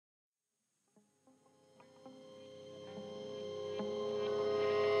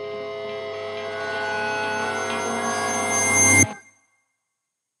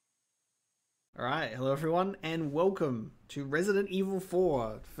everyone, and welcome to Resident Evil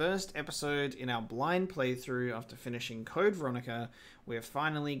 4, first episode in our blind playthrough after finishing Code Veronica. We're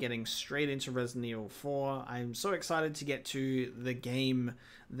finally getting straight into Resident Evil 4. I'm so excited to get to the game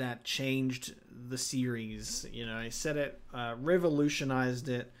that changed the series. You know, I said it, revolutionized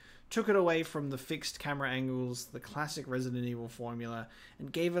it, took it away from the fixed camera angles, the classic Resident Evil formula,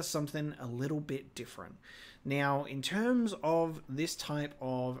 and gave us something a little bit different. Now, in terms of this type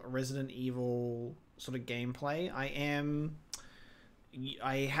of Resident Evil sort of gameplay, I am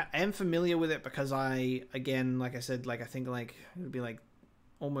familiar with it because again, like I said, I think it would be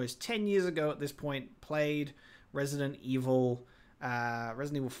almost 10 years ago at this point, played Resident Evil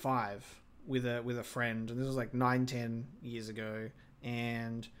 5 with a friend, and this was 9-10 years ago,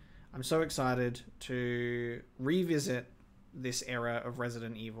 and I'm so excited to revisit this era of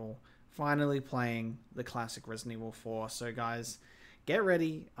Resident Evil, finally playing the classic Resident Evil 4. So guys, get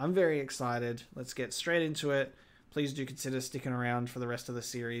ready. I'm very excited. Let's get straight into it. Please do consider sticking around for the rest of the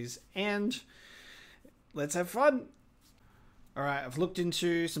series, and let's have fun. Alright, I've looked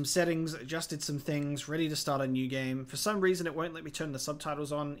into some settings, adjusted some things, ready to start a new game. For some reason it won't let me turn the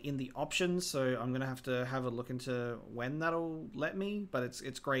subtitles on in the options, so I'm going to have a look into when that'll let me, but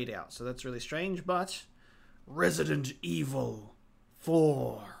it's grayed out, so that's really strange. But Resident Evil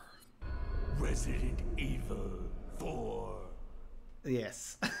 4. Resident Evil 4.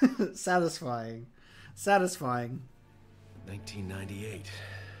 Yes. Satisfying. Satisfying. 1998.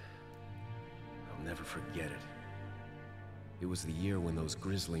 I'll never forget it. It was the year when those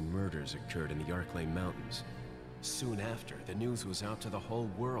grisly murders occurred in the Arklay Mountains. Soon after, the news was out to the whole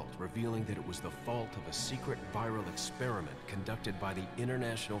world, revealing that it was the fault of a secret viral experiment conducted by the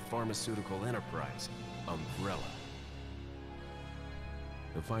international pharmaceutical enterprise, Umbrella.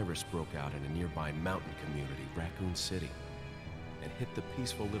 The virus broke out in a nearby mountain community, Raccoon City, and hit the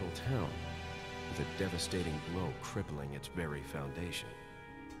peaceful little town with a devastating blow crippling its very foundation.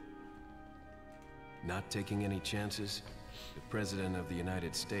 Not taking any chances, the President of the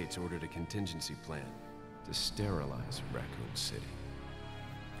United States ordered a contingency plan to sterilize Raccoon City.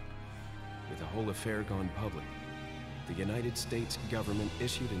 With the whole affair gone public, the United States government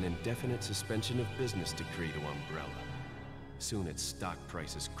issued an indefinite suspension of business decree to Umbrella. Soon its stock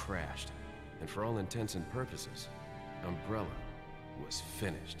prices crashed, and for all intents and purposes, Umbrella was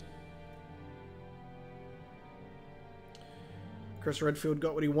finished. Chris Redfield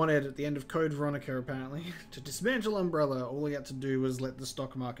got what he wanted at the end of Code Veronica, apparently. To dismantle Umbrella, all he had to do was let the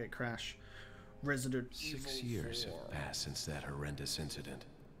stock market crash. Resident Evil 6 years 4. have passed since that horrendous incident.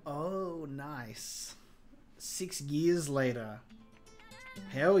 Oh, nice. 6 years later.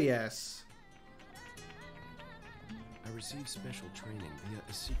 Hell yes. I received special training via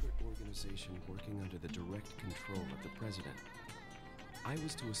a secret organization working under the direct control of the president. I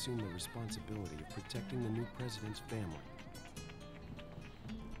was to assume the responsibility of protecting the new president's family.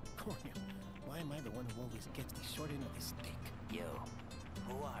 Cornel, why am I the one who always gets the short end of the stick? You,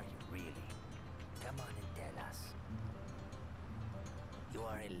 who are you really? Come on and tell us. You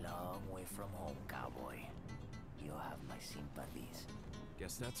are a long way from home, cowboy. You have my sympathies.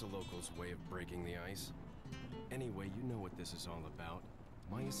 Guess that's a local's way of breaking the ice. Anyway, you know what this is all about.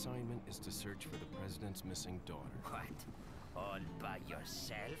 My assignment is to search for the president's missing daughter. What? All by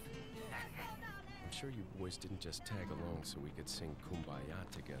yourself? I'm sure you boys didn't just tag along so we could sing Kumbaya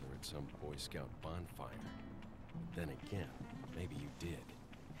together at some Boy Scout bonfire. Then again, maybe you did.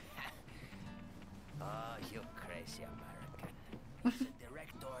 Oh, you crazy American. It's a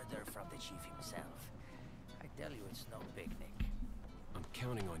direct order from the chief himself. I tell you, it's no picnic. I'm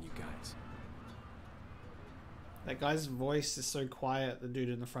counting on you guys. That guy's voice is so quiet, the dude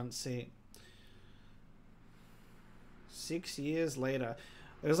in the front seat. 6 years later.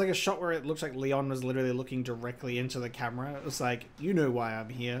 There was a shot where it looks like Leon was literally looking directly into the camera. It was like, you know why I'm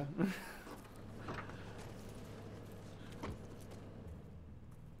here.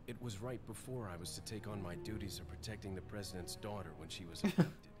 It was right before I was to take on my duties of protecting the president's daughter when she was abducted.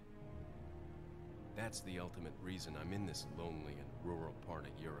 That's the ultimate reason I'm in this lonely and rural part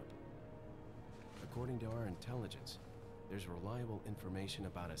of Europe. According to our intelligence, there's reliable information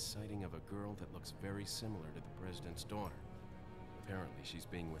about a sighting of a girl that looks very similar to the president's daughter. Apparently, she's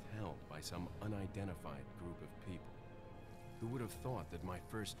being withheld by some unidentified group of people. Who would have thought that my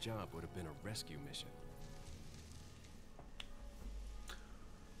first job would have been a rescue mission?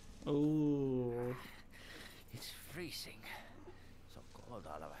 Oh. It's freezing. So cold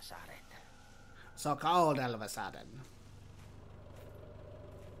all of a sudden. So cold all of a sudden.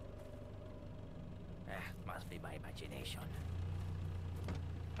 Must be my imagination.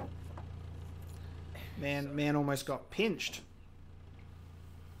 Man almost got pinched.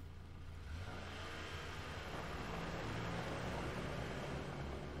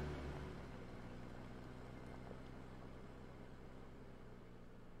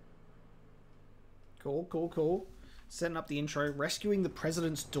 Cool, cool, cool. Setting up the intro. Rescuing the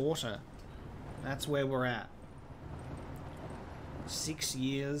president's daughter. That's where we're at. 6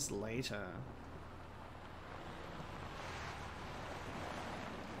 years later.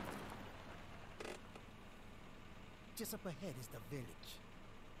 Just up ahead is the village.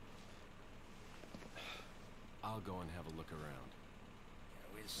 I'll go and have a look around.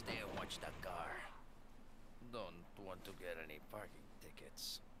 We'll stay and watch the car. Don't want to get any parking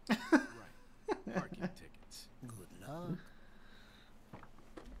tickets. Right. Parking tickets. Good luck.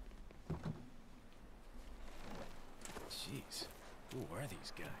 Jeez. Who are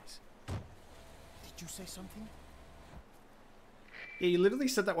these guys? Did you say something? Yeah, you literally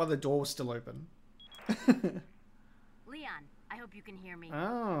said that while the door was still open. Leon, I hope you can hear me. Oh.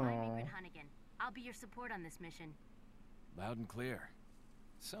 I'm Ingrid Hunnigan. I'll be your support on this mission. Loud and clear.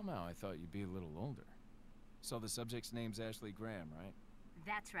 Somehow I thought you'd be a little older. So the subject's name's Ashley Graham, right?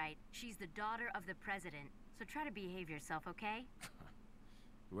 That's right. She's the daughter of the president. So try to behave yourself, okay?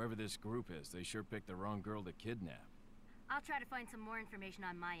 Whoever this group is, they sure picked the wrong girl to kidnap. I'll try to find some more information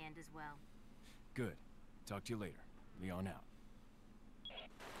on my end as well. Good. Talk to you later. Leon out.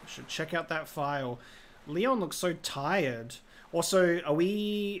 Should check out that file. Leon looks so tired. Also, are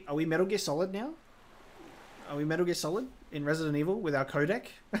we Metal Gear Solid now? Are we Metal Gear Solid in Resident Evil with our codec?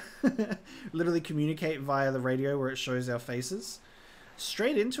 Literally communicate via the radio where it shows our faces.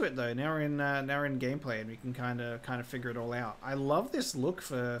 Straight into it though. Now we're in gameplay and we can kind of figure it all out. I love this look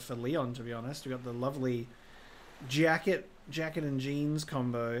for Leon, to be honest. We got the lovely jacket and jeans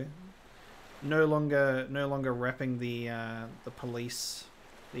combo. No longer repping the police,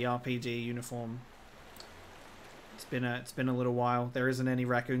 the RPD uniform. It's been a little while. There isn't any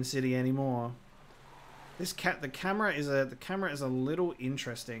Raccoon City anymore. The camera is a little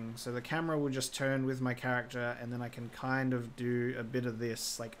interesting. So the camera will just turn with my character, and then I can kind of do a bit of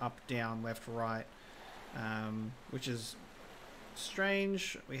this, like up, down, left, right, which is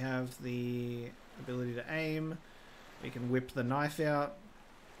strange. We have the ability to aim. We can whip the knife out,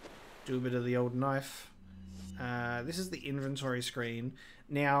 do a bit of the old knife. This is the inventory screen.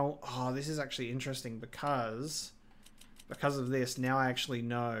 Now, this is actually interesting because of this. Now I actually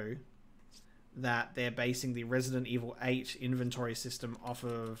know that they're basing the Resident Evil 8 inventory system off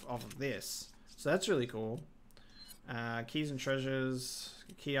of this. So that's really cool. Keys and treasures,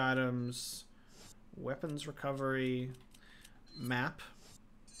 key items, weapons recovery, map.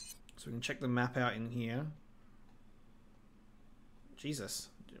 So we can check the map out in here. Jesus.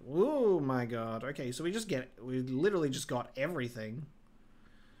 Oh my god. Okay, so we literally just got everything.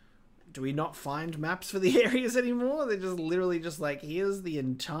 Do we not find maps for the areas anymore? They're just literally just like, here's the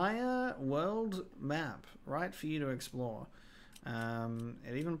entire world map, right, for you to explore.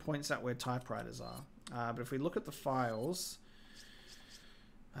 It even points out where typewriters are. But if we look at the files,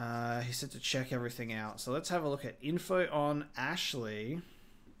 he said to check everything out. So let's have a look at info on Ashley.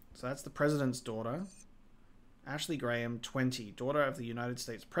 So that's the president's daughter. Ashley Graham, 20, daughter of the United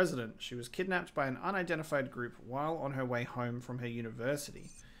States President. She was kidnapped by an unidentified group while on her way home from her university.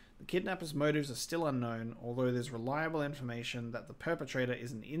 The kidnapper's motives are still unknown, although there's reliable information that the perpetrator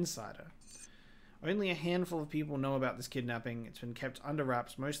is an insider. Only a handful of people know about this kidnapping. It's been kept under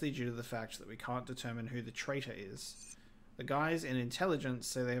wraps, mostly due to the fact that we can't determine who the traitor is. The guys in intelligence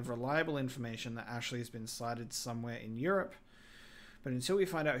say they have reliable information that Ashley has been sighted somewhere in Europe, but until we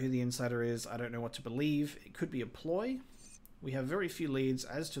find out who the insider is, I don't know what to believe. It could be a ploy. We have very few leads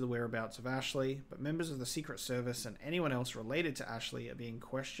as to the whereabouts of Ashley, but members of the Secret Service and anyone else related to Ashley are being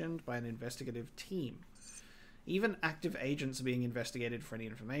questioned by an investigative team. Even active agents are being investigated for any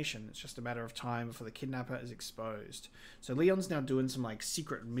information. It's just a matter of time before the kidnapper is exposed. So Leon's now doing some like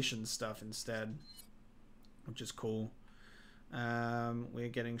secret mission stuff instead, which is cool.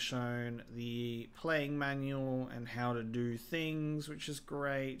 We're getting shown the playing manual and how to do things, which is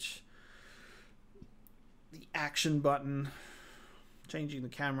great. The action button, changing the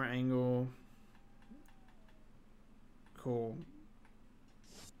camera angle. Cool.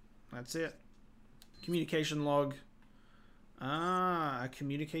 That's it. Communication log. A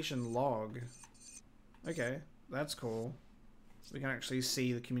communication log. Okay, that's cool. We can actually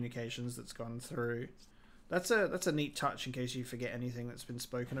see the communications that's gone through. That's a neat touch in case you forget anything that's been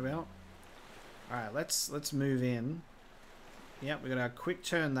spoken about. All right, let's move in. Yep, we got our quick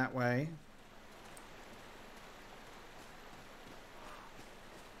turn that way.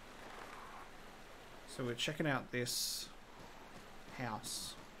 So we're checking out this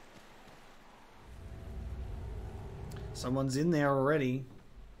house. Someone's in there already.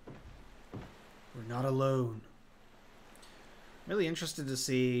 We're not alone. Really interested to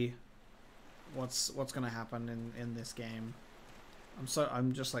see what's going to happen in this game.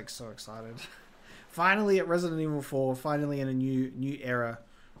 I'm just like so excited Finally at Resident Evil 4, finally in a new era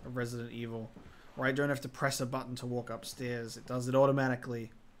of Resident Evil, where I don't have to press a button to walk upstairs. It does it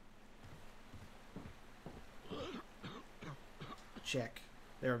automatically. Check.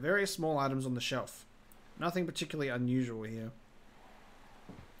 There are various small items on the shelf. Nothing particularly unusual here.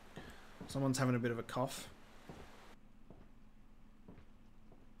 Someone's having a bit of a cough.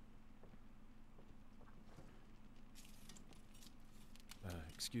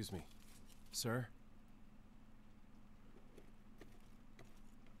 Excuse me. Sir?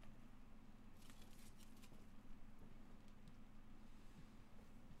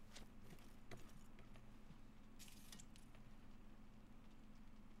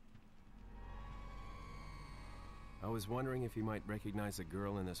 I was wondering if you might recognize a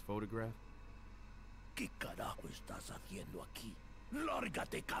girl in this photograph? ¿Qué carajo estás haciendo aquí?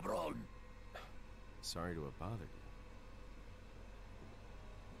 ¡Lárgate, cabrón! Sorry to have bothered you.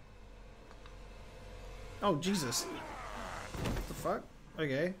 Oh, Jesus. What the fuck?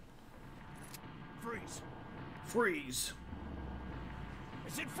 Okay. Freeze! Freeze. I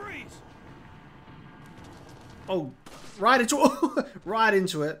said freeze! Oh, right into right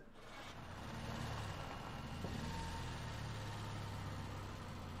into it.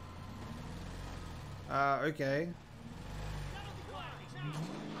 Okay.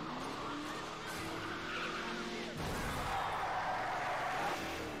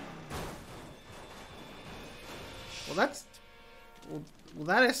 Well, that's... Well,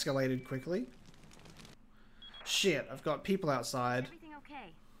 that escalated quickly. Shit, I've got people outside. Everything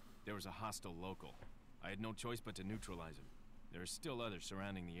okay? There was a hostile local. I had no choice but to neutralize him. There are still others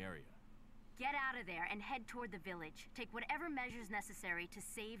surrounding the area. Get out of there and head toward the village. Take whatever measures necessary to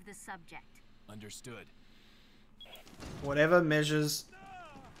save the subject. Understood. Whatever measures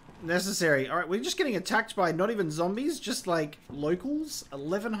necessary. Alright, we're just getting attacked by not even zombies, just like locals.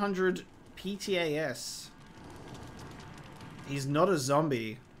 1100 PTAS. He's not a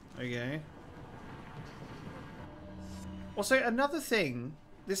zombie. Okay. Also, another thing,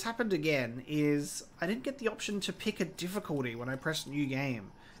 this happened again, is I didn't get the option to pick a difficulty when I pressed new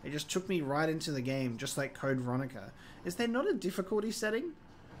game. It just took me right into the game, just like Code Veronica. Is there not a difficulty setting?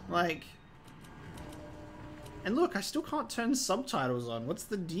 Like... And look, I still can't turn subtitles on. What's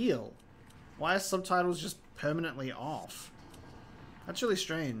the deal? Why are subtitles just permanently off? That's really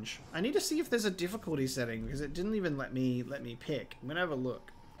strange. I need to see if there's a difficulty setting, because it didn't even let me pick. I'm gonna have a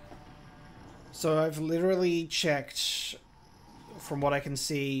look. So I've literally checked, from what I can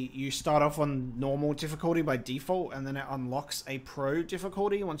see, you start off on normal difficulty by default, and then it unlocks a pro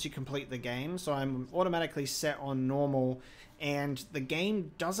difficulty once you complete the game. So I'm automatically set on normal, and the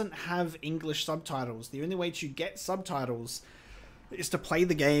game doesn't have English subtitles. The only way to get subtitles is to play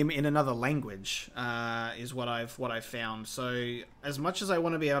the game in another language, is what I've found. So as much as I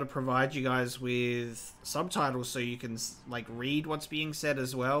want to be able to provide you guys with subtitles so you can like read what's being said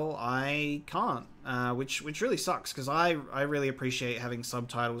as well, I can't, which really sucks, because I really appreciate having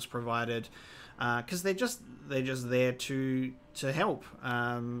subtitles provided, because they're just there to help.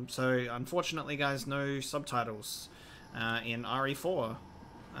 So unfortunately, guys, no subtitles in RE4,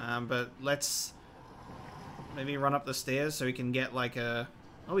 but let's maybe run up the stairs so we can get like a...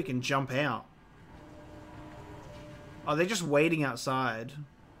 Oh, we can jump out. Oh, they're just waiting outside.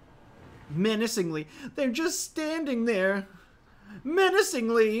 Menacingly. They're just standing there.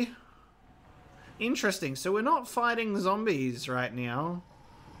 Menacingly. Interesting. So we're not fighting zombies right now.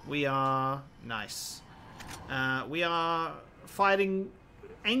 We are... Nice. We are fighting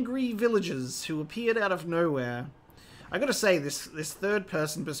angry villagers who appeared out of nowhere. I gotta say, this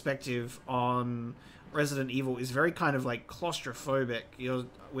third-person perspective on Resident Evil is very kind of like claustrophobic.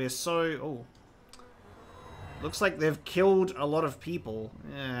 We're so... Oh. Looks like they've killed a lot of people.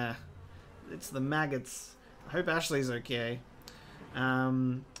 Yeah. It's the maggots. I hope Ashley's okay.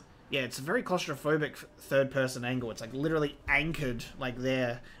 Yeah, it's a very claustrophobic third-person angle. It's like literally anchored like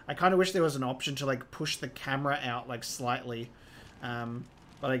there. I kind of wish there was an option to like push the camera out like slightly.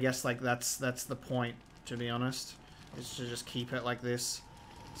 But I guess like that's the point, to be honest. Is to just keep it like this.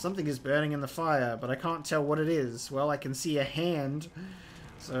 Something is burning in the fire, but I can't tell what it is. Well, I can see a hand,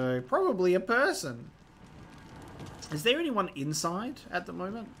 so probably a person. Is there anyone inside at the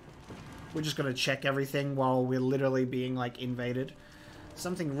moment? We're just gonna check everything while we're literally being, like, invaded.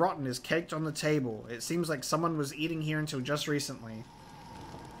 Something rotten is caked on the table. It seems like someone was eating here until just recently.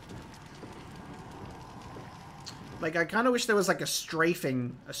 Like, I kind of wish there was, like, a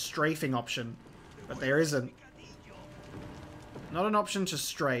strafing option, but there isn't. Not an option to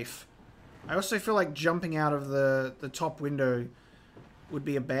strafe. I also feel like jumping out of the top window would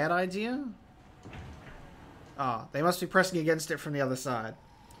be a bad idea. Ah, they must be pressing against it from the other side.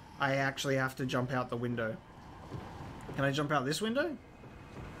 I actually have to jump out the window. Can I jump out this window?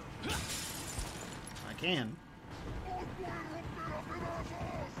 I can.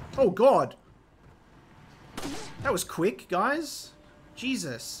 Oh god! That was quick, guys.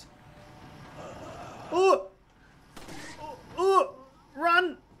 Jesus. Oh! Oh!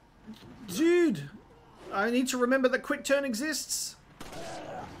 Run! Dude! I need to remember that quick turn exists.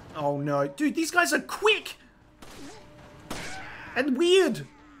 Oh no. Dude, these guys are quick! And weird!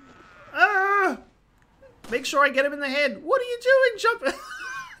 Ah! Make sure I get him in the head. What are you doing? Jump!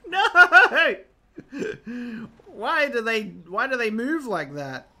 No! Why do they move like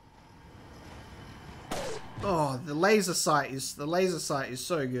that? Oh, the laser sight is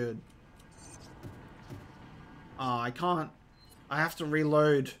so good. Oh, I can't. I have to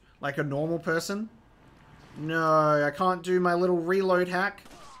reload like a normal person. No, I can't do my little reload hack.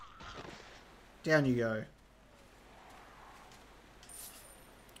 Down you go.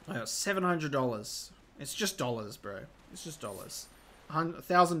 I got $700. It's just dollars, bro. It's just dollars.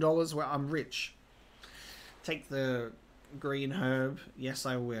 $1,000 where I'm rich. Take the green herb. Yes,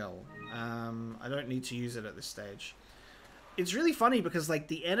 I will. I don't need to use it at this stage. It's really funny because, like,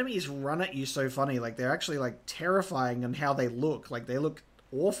 the enemies run at you so funny. Like, they're actually, like, terrifying in how they look. Like, they look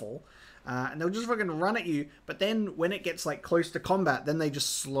awful. And they'll just fucking run at you. But then when it gets, like, close to combat, then they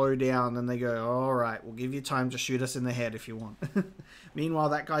just slow down and they go, alright, we'll give you time to shoot us in the head if you want. Meanwhile,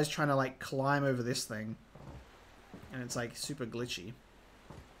 that guy's trying to, like, climb over this thing. And it's, like, super glitchy.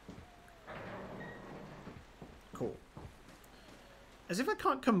 Cool. As if I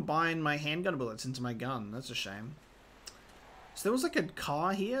can't combine my handgun bullets into my gun. That's a shame. So there was like a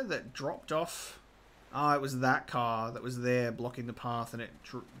car here that dropped off. Ah, it was that car that was there blocking the path, and it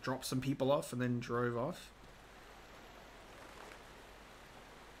dropped some people off and then drove off.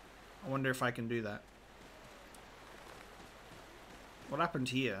 I wonder if I can do that. What happened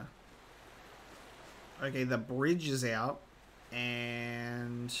here? Okay, the bridge is out.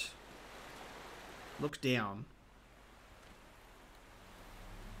 And look down.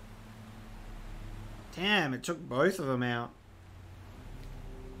 Damn, it took both of them out.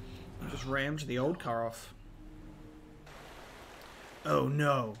 Just rammed the old car off. Oh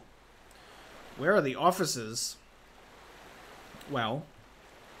no. Where are the officers? Well,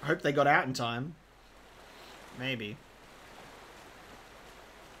 I hope they got out in time. Maybe.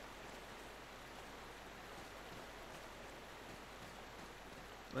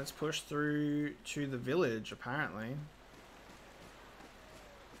 Let's push through to the village, apparently.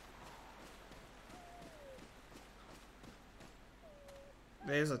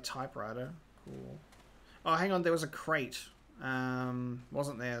 There's a typewriter. Cool. Oh, hang on. There was a crate.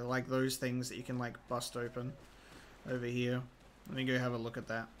 Wasn't there? Like those things that you can like bust open over here. Let me go have a look at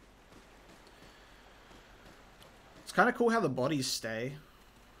that. It's kind of cool how the bodies stay.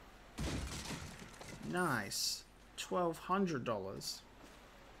 Nice. $1,200.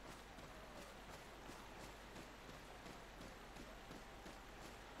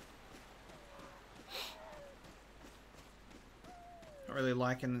 Not really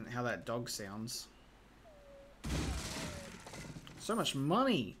liking how that dog sounds. So much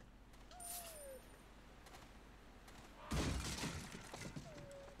money.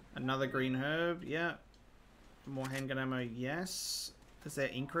 Another green herb, yeah. More handgun ammo, yes. Is there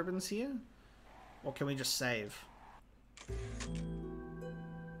ink ribbons here? Or can we just save?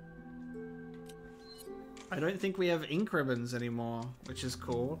 I don't think we have ink ribbons anymore, which is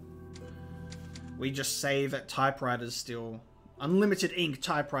cool. We just save at typewriters still. Unlimited ink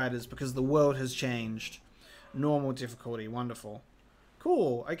typewriters because the world has changed. Normal difficulty, wonderful.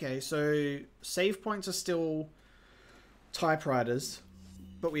 Cool, okay, so save points are still typewriters,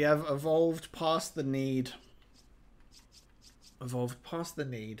 but we have evolved past the need. Evolved past the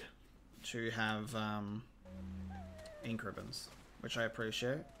need to have ink ribbons, which I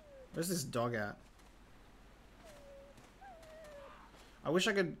appreciate. Where's this dog at? I wish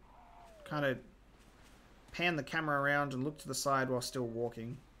I could kind of pan the camera around and look to the side while still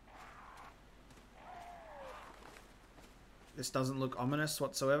walking. This doesn't look ominous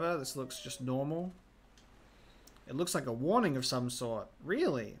whatsoever. This looks just normal. It looks like a warning of some sort.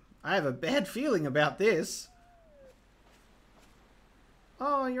 Really? I have a bad feeling about this.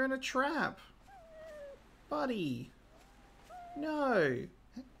 Oh, you're in a trap. Buddy. No.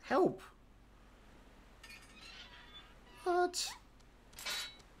 Help. What?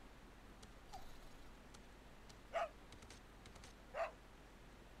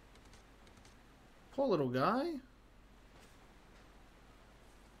 Poor little guy.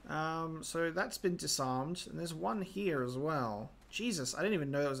 So that's been disarmed, and there's one here as well. Jesus, I didn't even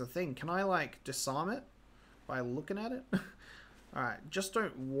know that was a thing. Can I, like, disarm it by looking at it? Alright, just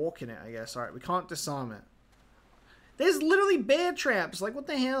don't walk in it, I guess. Alright, we can't disarm it. There's literally bear traps. Like, what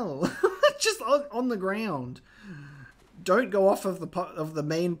the hell? Just on the ground. Don't go off of the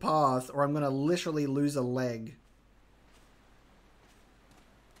main path, or I'm gonna literally lose a leg.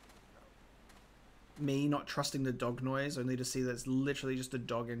 Me not trusting the dog noise, only to see that it's literally just a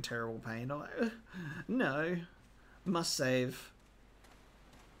dog in terrible pain. I'm like, no. Must save.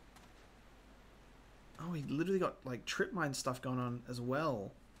 Oh, he literally got, like, trip mine stuff going on as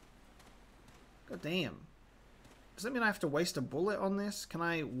well. God damn. Does that mean I have to waste a bullet on this? Can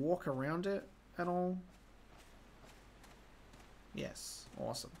I walk around it at all? Yes.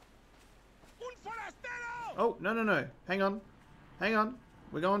 Awesome. Oh, no, no, no. Hang on. Hang on.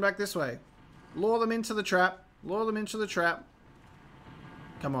 We're going back this way. Lure them into the trap. Lure them into the trap.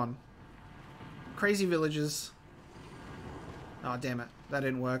 Come on. Crazy villagers. Oh, damn it. That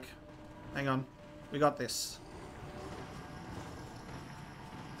didn't work. Hang on. We got this.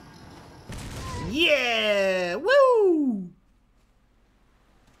 Yeah! Woo!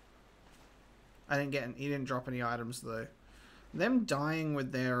 He didn't drop any items, though. Them dying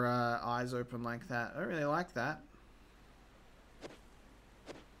with their eyes open like that. I don't really like that.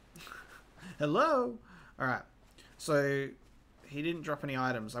 Hello? Alright. So, he didn't drop any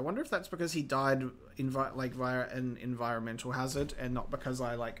items. I wonder if that's because he died via an environmental hazard and not because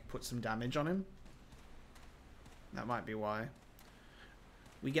I, like, put some damage on him. That might be why.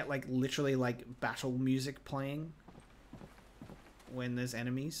 We get, like, literally, like, battle music playing when there's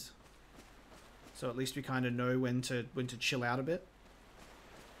enemies. So at least we kind of know when to chill out a bit.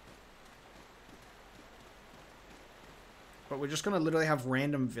 But we're just going to literally have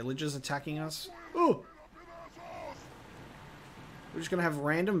random villagers attacking us. Oh! We're just going to have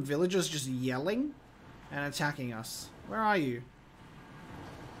random villagers just yelling and attacking us. Where are you?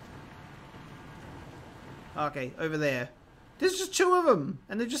 Okay, over there. There's just 2 of them,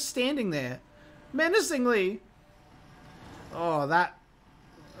 and they're just standing there. Menacingly! Oh, that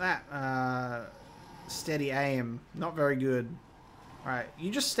steady aim. Not very good. Alright,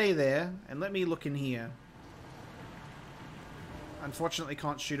 you just stay there, and let me look in here. Unfortunately,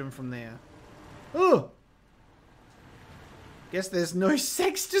 can't shoot him from there. Oh! Guess there's no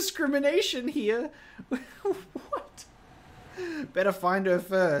sex discrimination here. What? Better find her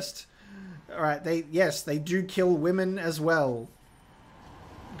first. Alright, yes, they do kill women as well.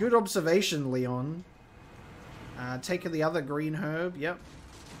 Good observation, Leon. Take the other green herb, yep.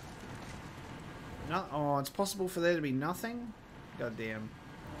 No, oh, it's possible for there to be nothing? God damn.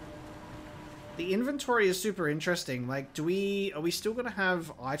 The inventory is super interesting. Like, are we still gonna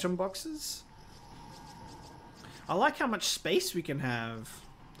have item boxes? I like how much space we can have.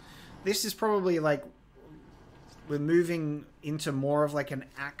 This is probably like we're moving into more of like an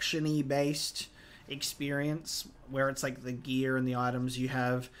action-y based experience where it's like the gear and the items you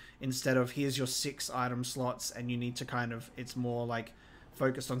have instead of here's your 6 item slots and you need to kind of, it's more like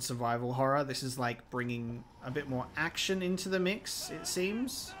focused on survival horror. This is like bringing a bit more action into the mix, it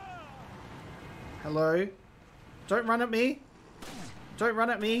seems. Hello? Don't run at me. Don't run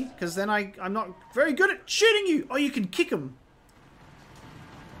at me, because then I'm not very good at shooting you. Oh, you can kick them.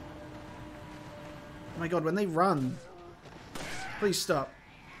 Oh my god, when they run. Please stop.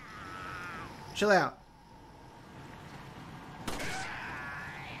 Chill out.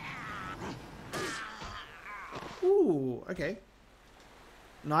 Ooh, okay.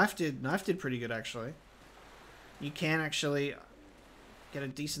 Knife did pretty good, actually. You can actually get a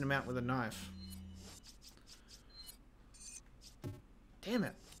decent amount with a knife. Damn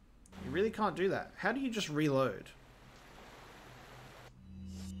it. You really can't do that. How do you just reload?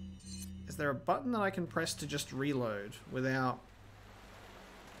 Is there a button that I can press to just reload without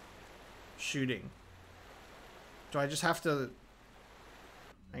shooting? Do I just have to...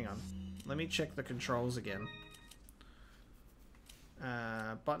 Hang on. Let me check the controls again.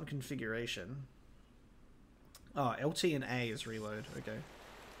 Button configuration. Oh, LT and A is reload. Okay.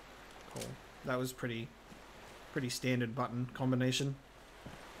 Cool. That was pretty standard button combination.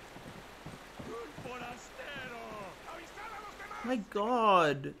 My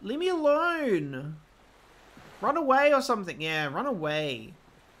god, leave me alone. Run away or something. Yeah, run away.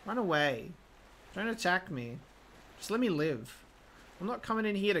 Run away. Don't attack me. Just let me live. I'm not coming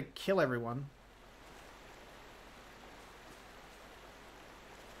in here to kill everyone.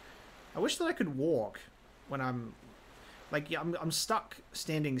 I wish that I could walk when I'm... Like, yeah, I'm stuck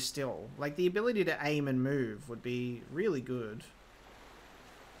standing still. Like, the ability to aim and move would be really good.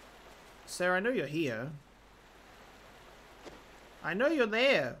 Sarah, I know you're here. I know you're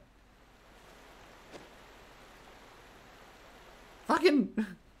there. Fucking...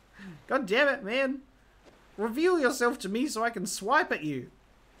 God damn it, man. Reveal yourself to me so I can swipe at you.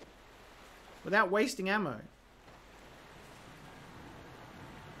 Without wasting ammo.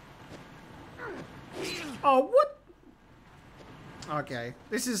 Oh, what? Okay.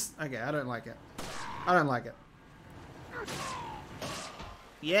 This is... Okay, I don't like it. I don't like it.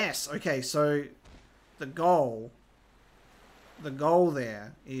 Yes, okay, so... The goal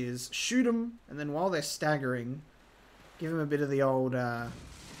there is shoot them, and then while they're staggering, give them a bit of the old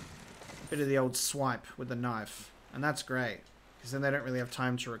swipe with the knife, and that's great because then they don't really have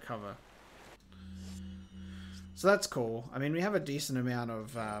time to recover. So that's cool. I mean, we have a decent amount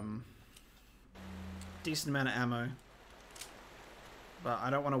of ammo, but I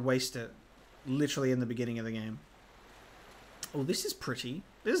don't want to waste it literally in the beginning of the game. Oh, this is pretty.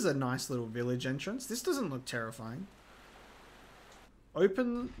 This is a nice little village entrance. This doesn't look terrifying.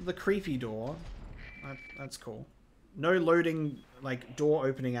 Open the creepy door. That's cool. No loading, like, door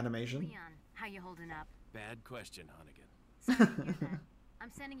opening animation. Leon, how you holding up? Bad question, Hunnigan. Sorry to hear that.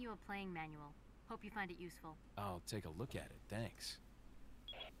 I'm sending you a playing manual. Hope you find it useful. I'll take a look at it, thanks.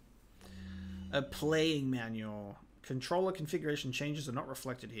 A playing manual. Controller configuration changes are not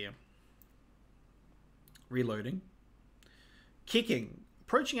reflected here. Reloading. Kicking.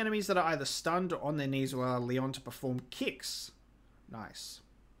 Approaching enemies that are either stunned or on their knees will allow Leon to perform kicks. Nice.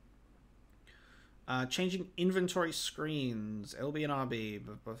 Changing inventory screens. LB and RB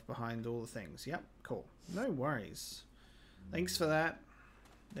behind all the things. Yep, cool. No worries. Thanks for that.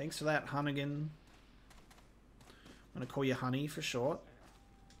 Thanks for that, Hunnigan. I'm going to call you Honey for short.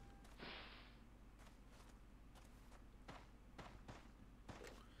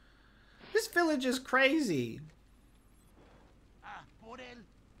 This village is crazy.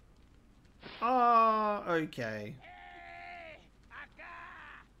 Oh, okay.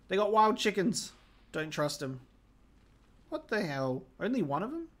 They got wild chickens. Don't trust them. What the hell? Only one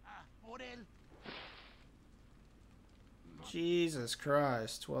of them? Jesus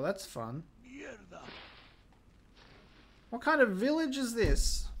Christ. Well, that's fun. What kind of village is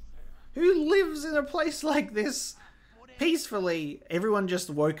this? Who lives in a place like this peacefully? Everyone just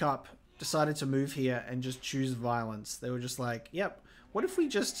woke up, decided to move here, and just choose violence. They were just like, yep, what if we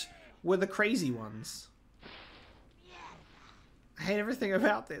just were the crazy ones? I hate everything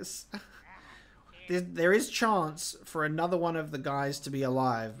about this. There is chance for another one of the guys to be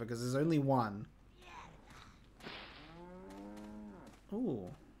alive, because there's only one. Ooh.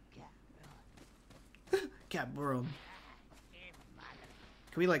 Cabron.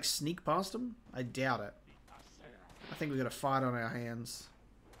 Can we, like, sneak past him? I doubt it. I think we got a fight on our hands.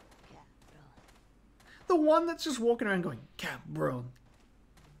 The one that's just walking around going, Cabron.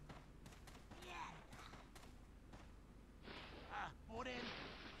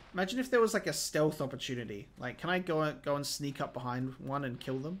 Imagine if there was, like, a stealth opportunity. Like, can I go and sneak up behind one and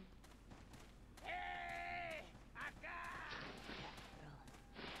kill them?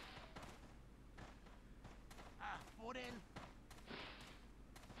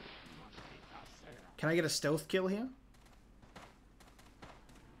 Can I get a stealth kill here?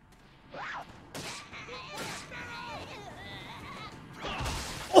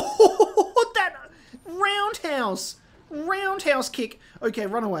 Oh, that roundhouse! Roundhouse kick. Okay,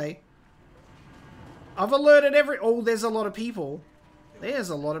 run away. I've alerted every... Oh, there's a lot of people. There's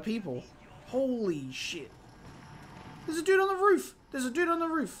a lot of people. Holy shit. There's a dude on the roof. There's a dude on the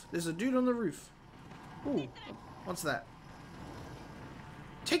roof. There's a dude on the roof. Ooh, what's that?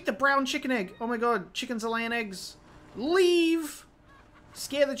 Take the brown chicken egg. Oh my god, chickens are laying eggs. Leave!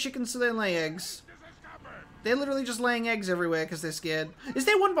 Scare the chickens so they lay eggs. They're literally just laying eggs everywhere because they're scared. Is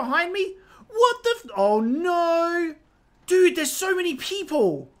there one behind me? What the... Oh no! Dude, there's so many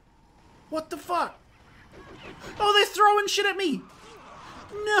people! What the fuck? Oh, they're throwing shit at me!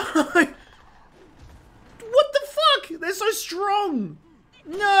 No! What the fuck? They're so strong!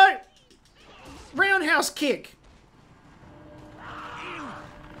 No! Roundhouse kick!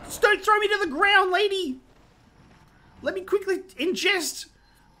 Just don't throw me to the ground, lady! Let me quickly ingest!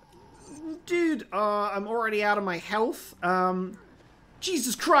 Dude, I'm already out of my health.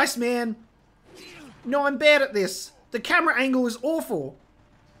 Jesus Christ, man! No, I'm bad at this. The camera angle is awful.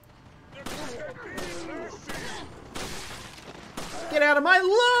 Get out of my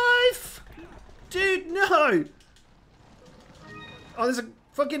life! Dude, no! Oh, there's a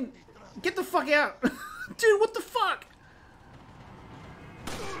fucking... Get the fuck out! Dude, what the fuck?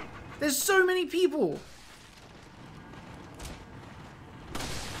 There's so many people!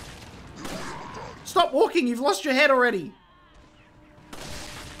 Stop walking, you've lost your head already!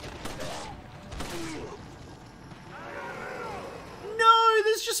 No,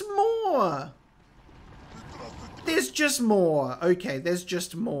 there's just more! There's just more. Okay, there's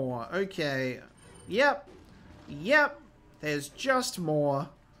just more. Okay. Yep. Yep. There's just more.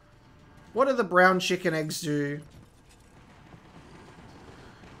 What do the brown chicken eggs do?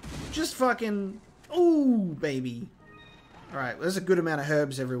 Just fucking... Ooh, baby. Alright, there's a good amount of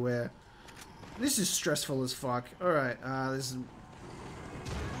herbs everywhere. This is stressful as fuck. Alright, this is...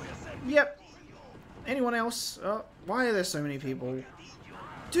 Yep. Anyone else? Oh, why are there so many people?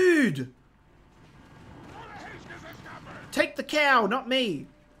 Dude! Take the cow, not me!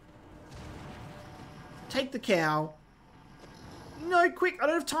 Take the cow. No, quick, I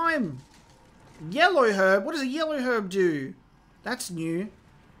don't have time! Yellow herb? What does a yellow herb do? That's new.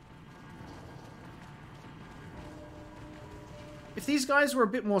 If these guys were a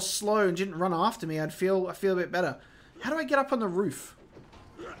bit more slow and didn't run after me, I'd feel a bit better. How do I get up on the roof?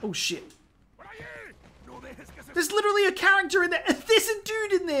 Oh shit. There's literally a character in there. There's a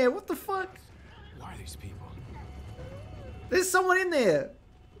dude in there. What the fuck? Why are these people? There's someone in there.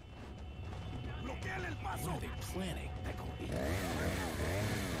 What are they planning?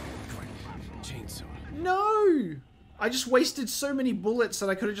 Chainsaw. No. I just wasted so many bullets that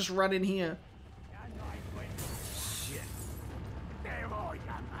I could have just run in here. Shit.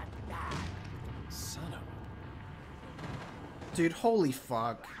 Son of a... Dude, holy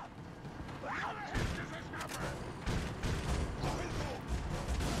fuck.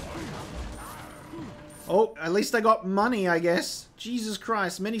 Oh, at least I got money, I guess. Jesus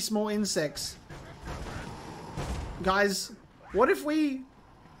Christ, many small insects. Guys, what if we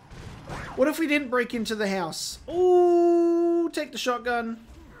didn't break into the house? Ooh, take the shotgun.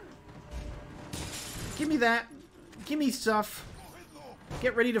 Give me that. Give me stuff.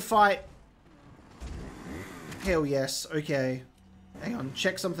 Get ready to fight. Hell yes. Okay. Hang on.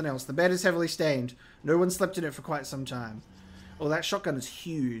 Check something else. The bed is heavily stained. No one slept in it for quite some time. Oh, that shotgun is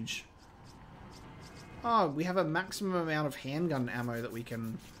huge. Oh, we have a maximum amount of handgun ammo that we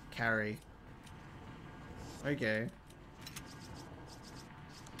can carry. Okay.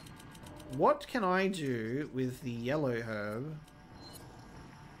 What can I do with the yellow herb?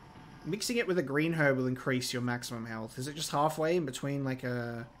 Mixing it with a green herb will increase your maximum health. Is it just halfway in between, like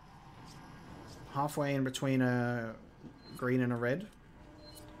a... halfway in between a green and a red?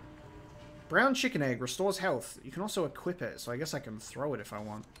 Brown chicken egg restores health. You can also equip it, so I guess I can throw it if I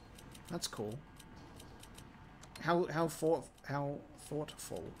want. That's cool. How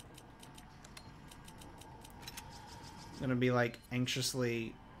thoughtful. I'm gonna be like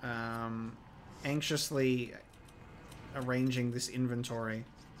anxiously arranging this inventory.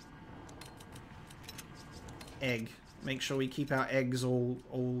 Egg. Make sure we keep our eggs all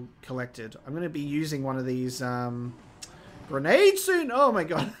collected. I'm gonna be using one of these grenades soon. Oh my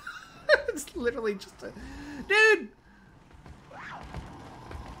god. It's literally just a... Dude!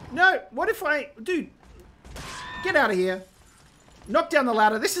 No, what if I... Dude! Get out of here. Knock down the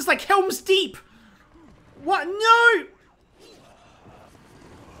ladder. This is like Helm's Deep! What? No!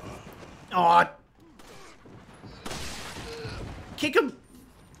 Oh. Kick him!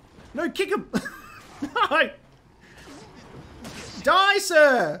 No, kick him! No! Die,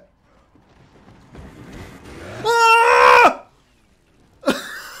 sir! Ah!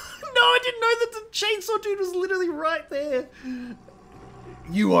 No, I didn't know that the chainsaw dude was literally right there.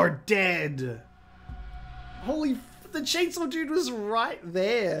 You are dead. Holy... The chainsaw dude was right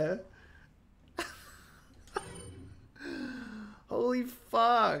there. Holy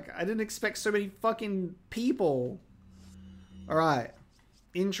fuck. I didn't expect so many fucking people. Alright.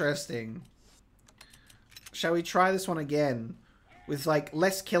 Interesting. Shall we try this one again? With, like,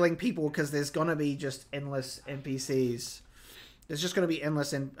 less killing people, because there's gonna be just endless NPCs. There's just gonna be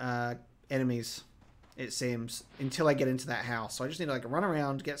endless enemies, it seems, until I get into that house. So I just need to, like, run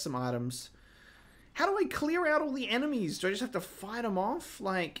around, get some items. How do I clear out all the enemies? Do I just have to fight them off?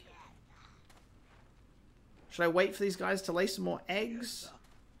 Like... Should I wait for these guys to lay some more eggs?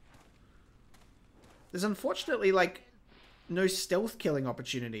 There's unfortunately, like, no stealth killing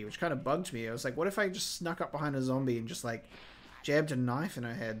opportunity, which kind of bugged me. I was like, what if I just snuck up behind a zombie and just, like, jabbed a knife in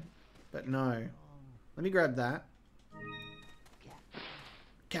her head? But no. Let me grab that.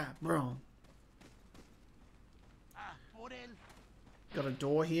 Cabron. Got a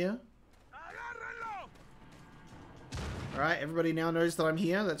door here. Alright, everybody now knows that I'm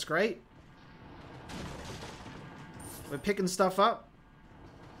here. That's great. We're picking stuff up.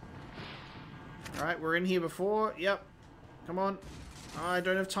 Alright, we're in here before. Yep. Come on. I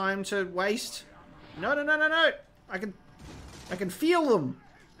don't have time to waste. No, no, no, no, no! I can feel them!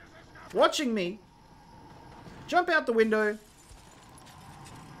 Watching me! Jump out the window.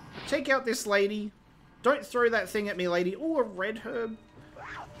 Take out this lady. Don't throw that thing at me, lady. Oh, a red herb.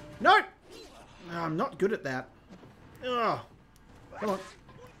 No! Oh, I'm not good at that. Ugh. Come on.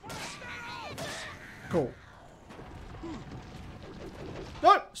 Cool.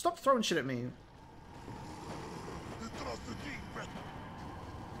 No! Stop throwing shit at me.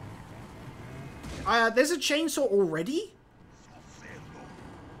 There's a chainsaw already?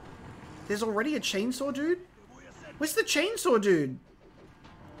 There's already a chainsaw, dude? Where's the chainsaw, dude?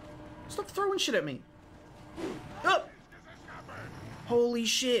 Stop throwing shit at me. Oh! Holy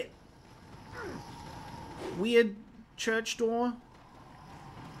shit. Weird church door.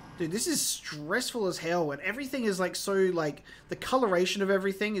 Dude, this is stressful as hell, and everything is like so, like, the coloration of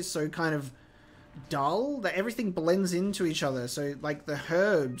everything is so kind of dull that everything blends into each other. So, like, the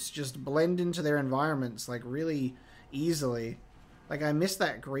herbs just blend into their environments, like, really easily. Like, I missed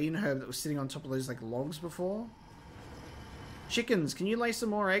that green herb that was sitting on top of those, like, logs before. Chickens, can you lay some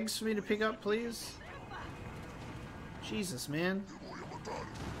more eggs for me to pick up, please? Jesus, man.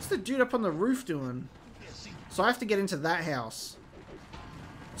 What's the dude up on the roof doing? So I have to get into that house.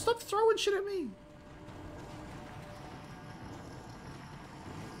 Stop throwing shit at me.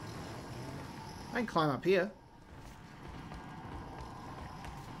 I can climb up here.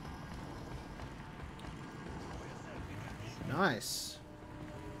 Nice.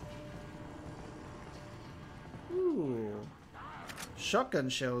 Ooh. Shotgun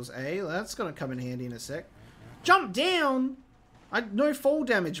shells, eh? That's gonna come in handy in a sec. Jump down! No fall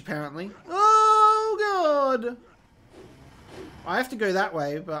damage, apparently. Oh, God! I have to go that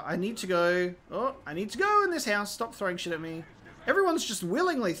way, but I need to go... Oh, I need to go in this house. Stop throwing shit at me. Everyone's just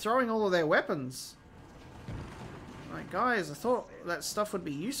willingly throwing all of their weapons. Alright, guys, I thought that stuff would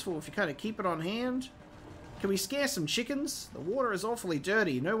be useful if you kind of keep it on hand. Can we scare some chickens? The water is awfully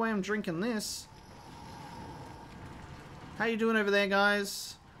dirty. No way I'm drinking this. How you doing over there,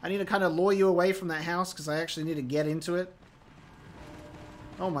 guys? I need to kind of lure you away from that house because I actually need to get into it.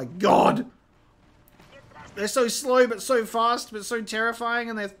 Oh my God! They're so slow but so fast but so terrifying,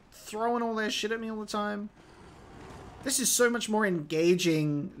 and they're throwing all their shit at me all the time. This is so much more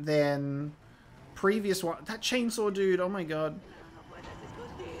engaging than previous one. That chainsaw dude, oh my God.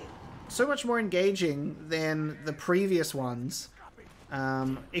 So much more engaging than the previous ones.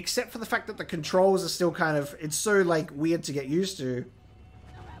 Except for the fact that the controls are still kind of... It's so, like, weird to get used to.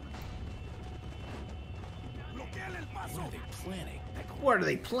 What are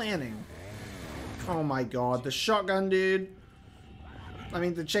they planning? Oh my God, the shotgun dude. I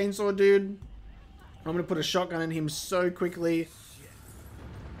mean, the chainsaw dude. I'm gonna put a shotgun in him so quickly.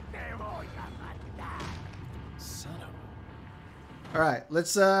 Alright,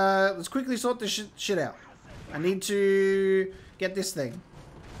 let's quickly sort this shit out. I need to get this thing.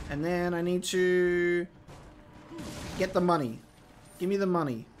 And then I need to get the money. Give me the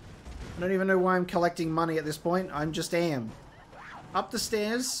money. I don't even know why I'm collecting money at this point. I'm just am. Up the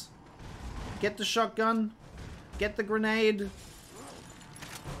stairs. Get the shotgun. Get the grenade.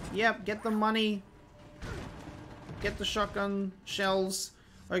 Yep, get the money. Get the shotgun shells.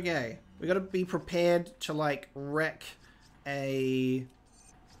 Okay, we gotta be prepared to, like, wreck a...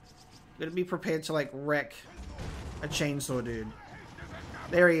 Gotta be prepared to, like, wreck a chainsaw dude.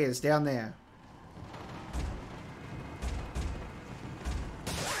 There he is, down there.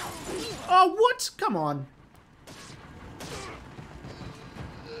 Oh, what? Come on.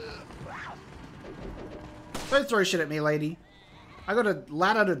 Don't throw shit at me, lady. I got a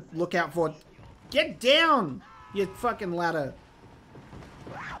ladder to look out for. Get down, you fucking ladder.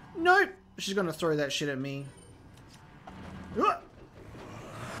 Nope. She's gonna throw that shit at me.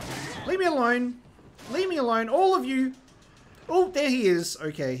 Leave me alone. Leave me alone, all of you. Oh, there he is.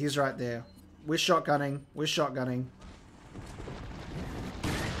 Okay, he's right there. We're shotgunning. We're shotgunning.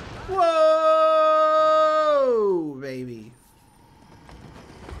 Whoa, baby.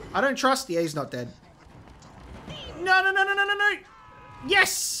 I don't trust. Yeah, he's not dead. No, no, no, no, no, no, no.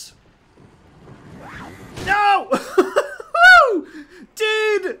 Yes. No.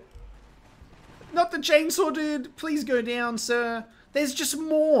 Dude. Not the chainsaw dude. Please go down, sir. There's just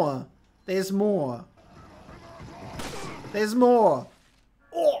more. There's more. There's more.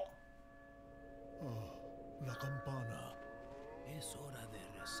 Oh. La campana. Es hora de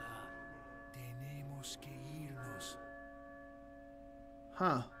rezar. Tenemos que irnos.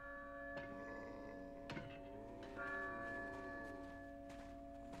 Huh.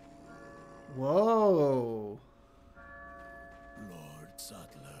 Whoa. Lord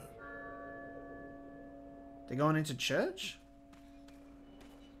Sattler. They're going into church?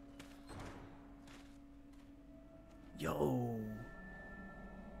 Yo.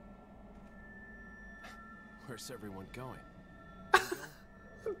 Where's everyone going?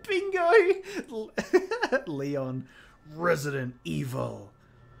 Bingo! Leon. Resident Evil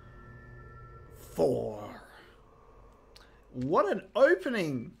 4. What an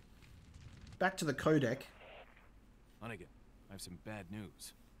opening! Back to the codec. Hunnigan, I have some bad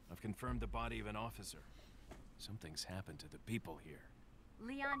news. I've confirmed the body of an officer. Something's happened to the people here.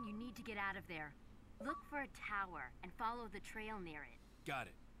 Leon, you need to get out of there. Look for a tower and follow the trail near it. Got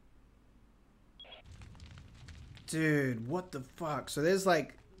it. Dude, what the fuck? So there's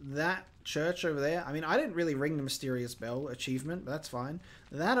like that church over there. I mean, I didn't really ring the mysterious bell achievement, but that's fine.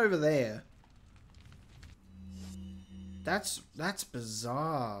 That over there. That's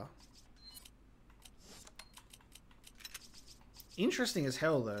bizarre. Interesting as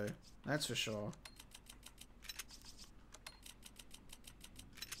hell, though. That's for sure.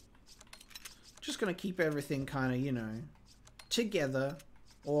 Just gonna keep everything kind of, you know, together,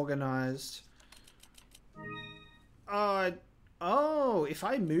 organized. Oh, if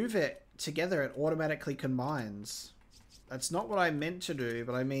I move it together, it automatically combines. That's not what I meant to do,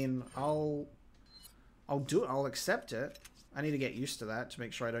 but I mean, I'll do it. I'll accept it. I need to get used to that to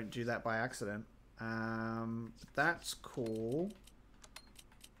make sure I don't do that by accident. That's cool.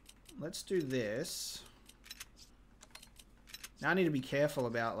 Let's do this. Now I need to be careful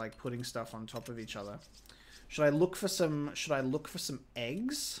about like putting stuff on top of each other. Should I look for some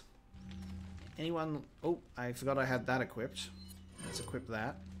eggs? Anyone? Oh, I forgot I had that equipped. Let's equip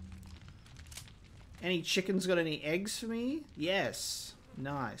that. Any chickens got any eggs for me? Yes.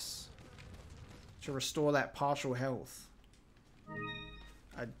 Nice. To restore that partial health.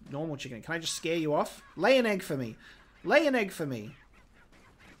 A normal chicken. Can I just scare you off? Lay an egg for me. Lay an egg for me.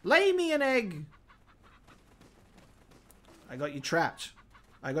 Lay me an egg. I got you trapped.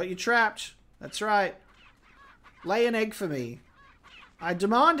 I got you trapped. That's right. Lay an egg for me. I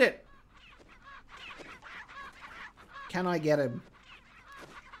demand it. Can I get him?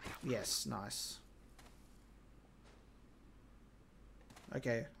 Yes, nice.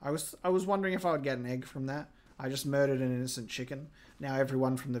 Okay, I was wondering if I would get an egg from that. I just murdered an innocent chicken. Now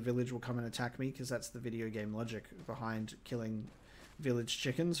everyone from the village will come and attack me because that's the video game logic behind killing village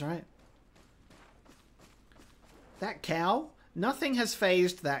chickens, right? That cow? Nothing has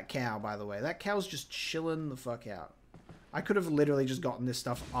phased that cow, by the way. That cow's just chilling the fuck out. I could have literally just gotten this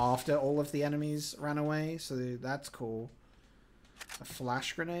stuff after all of the enemies ran away, so that's cool. A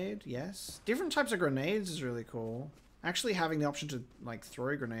flash grenade, yes. Different types of grenades is really cool. Actually having the option to, like,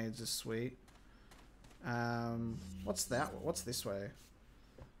 throw grenades is sweet. What's that? What's this way?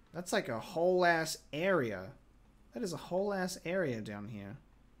 That's like a whole ass area. That is a whole ass area down here.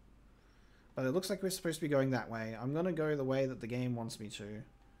 But it looks like we're supposed to be going that way. I'm gonna go the way that the game wants me to.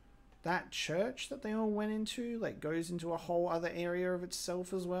 That church that they all went into, like, goes into a whole other area of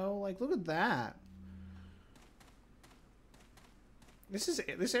itself as well. Like, look at that.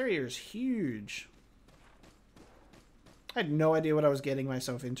 This area is huge. I had no idea what I was getting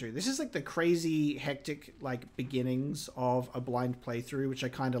myself into. This is like the crazy, hectic, like, beginnings of a blind playthrough, which I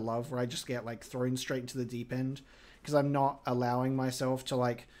kind of love, where I just get, like, thrown straight into the deep end. Because I'm not allowing myself to,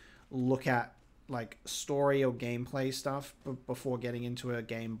 like, look at, like, story or gameplay stuff before getting into a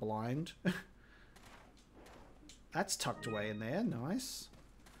game blind. That's tucked away in there. Nice.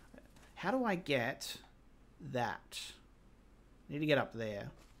 How do I get that? I need to get up there.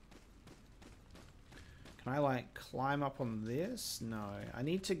 Can I, like, climb up on this? No. I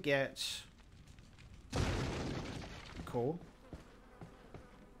need to get... Cool.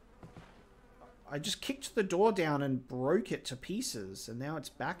 I just kicked the door down and broke it to pieces, and now it's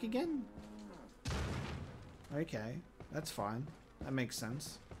back again? Okay. That's fine. That makes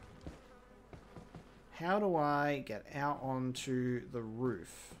sense. How do I get out onto the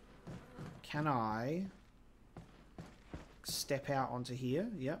roof? Can I step out onto here?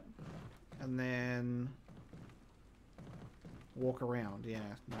 Yep. And then... walk around. Yeah,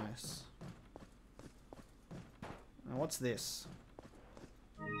 nice. Now, what's this?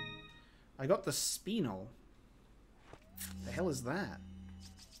 I got the Spinel. The hell is that?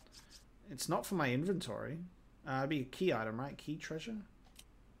 It's not for my inventory. It'd be a key item, right? Key treasure?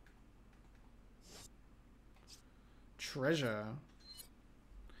 Treasure.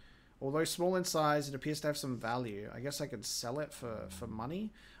 Although small in size, it appears to have some value. I guess I could sell it for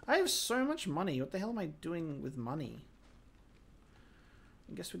money. I have so much money. What the hell am I doing with money?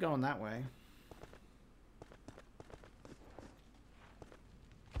 I guess we're going that way.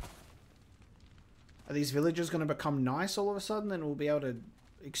 Are these villagers going to become nice all of a sudden and we'll be able to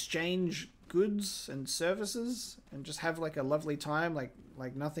exchange goods and services and just have like a lovely time like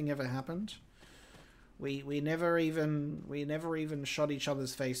nothing ever happened? We never even shot each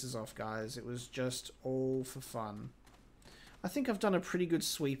other's faces off, guys. It was just all for fun. I think I've done a pretty good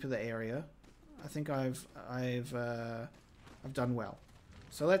sweep of the area. I think I've done well.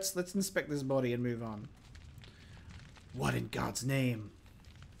 So let's inspect this body and move on. What in God's name?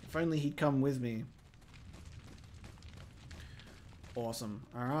 If only he'd come with me. Awesome.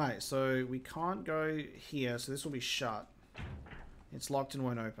 Alright, so we can't go here, so this will be shut. It's locked and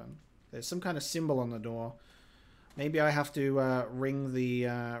won't open. There's some kind of symbol on the door. Maybe I have to ring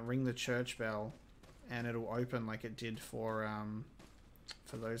the church bell, and it'll open like it did for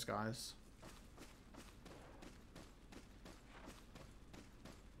those guys.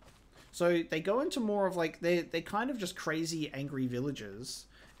 So they go into more of like they're kind of just crazy angry villagers,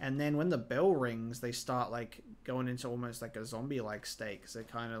 and then when the bell rings, they start like going into almost like a zombie-like state because they're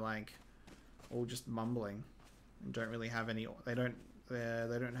kind of like all just mumbling and don't really have any. They don't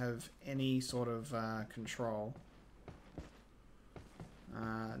have any sort of control.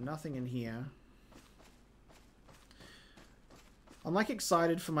 Nothing in here. I'm like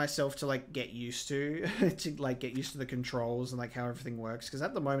excited for myself to like get used to get used to the controls and like how everything works, because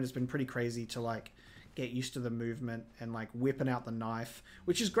at the moment it's been pretty crazy to like get used to the movement and like whipping out the knife,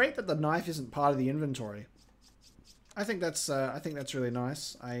 which is great that the knife isn't part of the inventory. I think that's really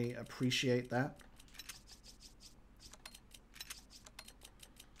nice. I appreciate that.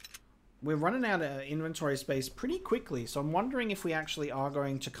 We're running out of inventory space pretty quickly, so I'm wondering if we actually are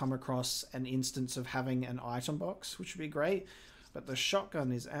going to come across an instance of having an item box, which would be great. But the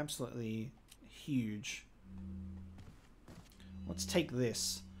shotgun is absolutely huge. Let's take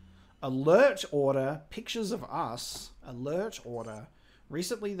this. Alert order, pictures of us. Alert order.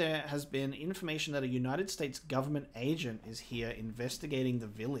 Recently there has been information that a United States government agent is here investigating the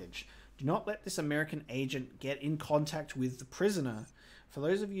village. Do not let this American agent get in contact with the prisoner. For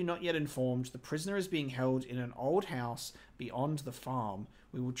those of you not yet informed, the prisoner is being held in an old house beyond the farm.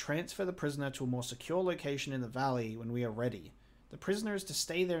 We will transfer the prisoner to a more secure location in the valley when we are ready. The prisoner is to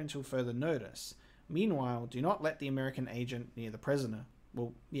stay there until further notice. Meanwhile, do not let the American agent near the prisoner.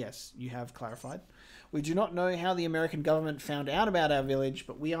 Well, yes, you have clarified. We do not know how the American government found out about our village,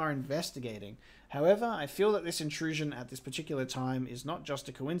 but we are investigating. However, I feel that this intrusion at this particular time is not just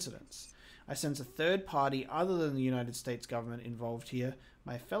a coincidence. I sense a third party other than the United States government involved here.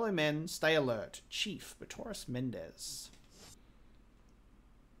 My fellow men, stay alert. Chief Botoris Mendez.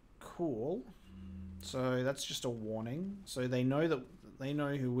 Cool. So that's just a warning. So they know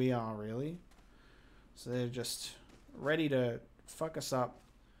who we are, really. So they're just ready to fuck us up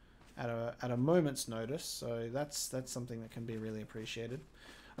at a moment's notice. So that's something that can be really appreciated.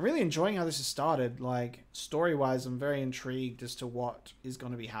 I'm really enjoying how this has started. Like, story-wise, I'm very intrigued as to what is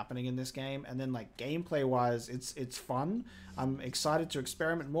going to be happening in this game. And then, like, gameplay-wise, it's fun. I'm excited to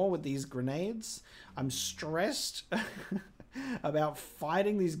experiment more with these grenades. I'm stressed about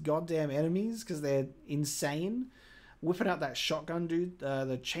fighting these goddamn enemies because they're insane. Whipping out that shotgun dude,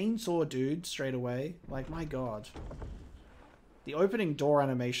 the chainsaw dude straight away. Like, my god. The opening door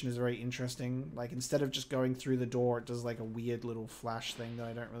animation is very interesting. Like, instead of just going through the door, it does like a weird little flash thing that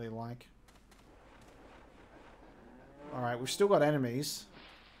I don't really like. Alright, we've still got enemies.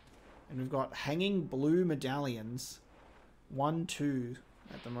 And we've got hanging blue medallions. 1, 2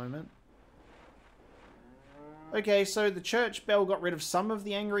 at the moment. Okay, so the church bell got rid of some of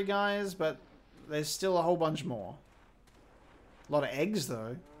the angry guys, but there's still a whole bunch more. A lot of eggs,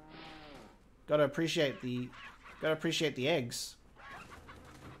 though. Gotta appreciate the eggs.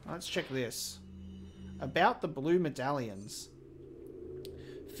 Let's check this. About the blue medallions.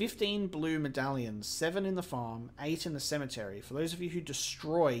 15 blue medallions, 7 in the farm, 8 in the cemetery. For those of you who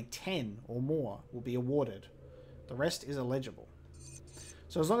destroy 10 or more will be awarded. The rest is illegible.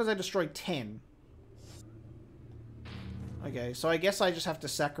 So as long as I destroy 10... Okay, so I guess I just have to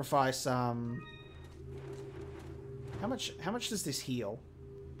sacrifice, How much does this heal?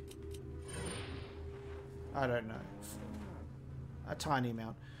 I don't know. A tiny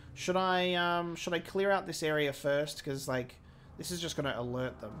amount. Should I clear out this area first? Because, like, this is just going to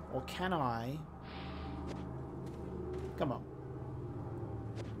alert them. Or can I... Come on.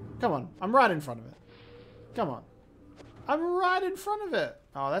 Come on. I'm right in front of it. Come on. I'm right in front of it.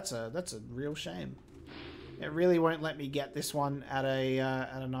 Oh, that's a real shame. It really won't let me get this one at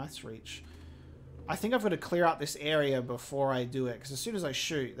a nice reach. I think I've got to clear out this area before I do it, because as soon as I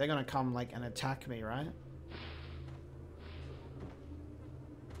shoot, they're going to come, like, and attack me, right?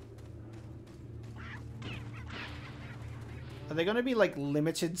 Are there going to be, like,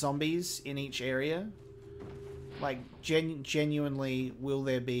 limited zombies in each area? Like, genuinely, will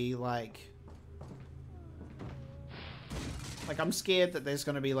there be, like... Like, I'm scared that there's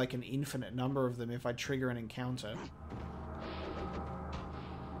going to be, like, an infinite number of them if I trigger an encounter.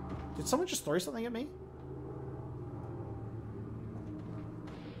 Did someone just throw something at me?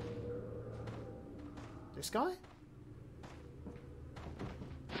 This guy?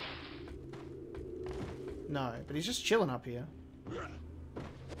 No, but he's just chilling up here.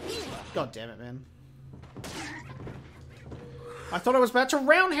 God damn it, man. I thought I was about to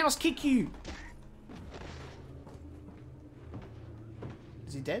roundhouse kick you.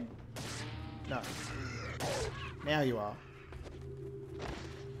 Is he dead? No. Now you are.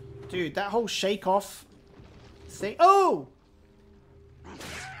 Dude, that whole shake off thing. Oh!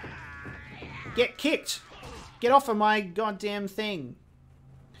 Get kicked. Get off of my goddamn thing.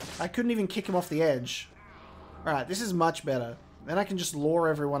 I couldn't even kick him off the edge. Alright, this is much better. Then I can just lure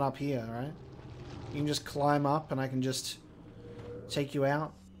everyone up here, right? You can just climb up and I can just take you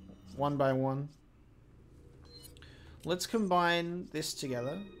out one by one. Let's combine this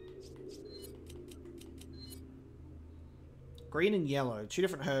together. Green and yellow, 2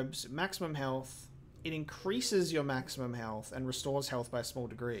 different herbs, maximum health. It increases your maximum health and restores health by a small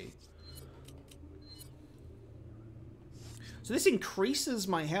degree. So this increases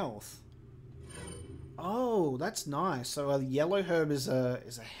my health. Oh, that's nice. So a yellow herb is a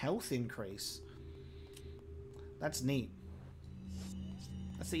health increase. That's neat.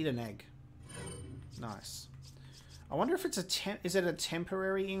 Let's eat an egg. Nice. I wonder if it's is it a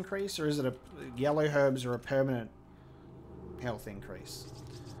temporary increase or is it a yellow herbs or a permanent health increase?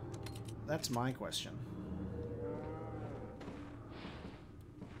 That's my question.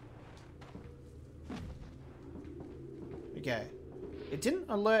 Okay. It didn't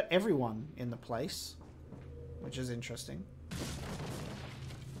alert everyone in the place, which is interesting.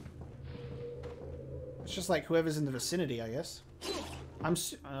 It's just like whoever's in the vicinity, I guess.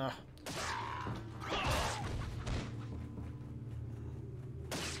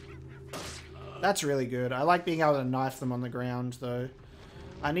 That's really good. I like being able to knife them on the ground, though.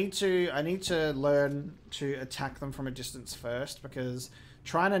 I need to learn to attack them from a distance first, because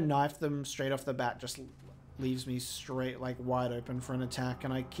trying to knife them straight off the bat just leaves me straight, like, wide open for an attack,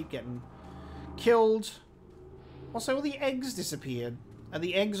 and I keep getting killed. Also, all the eggs disappeared. Are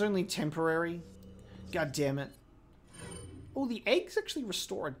the eggs only temporary? God damn it. Oh, the eggs actually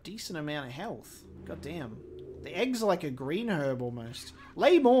restore a decent amount of health. God damn. The eggs are like a green herb almost.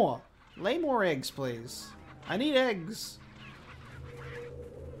 Lay more! Lay more eggs, please. I need eggs.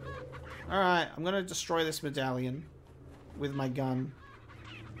 Alright, I'm gonna destroy this medallion with my gun.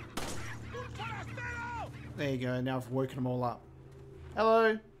 There you go, now I've woken them all up.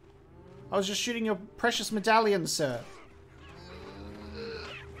 Hello? I was just shooting your precious medallion, sir.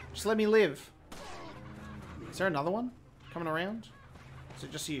 Just let me live. Is there another one coming around? Is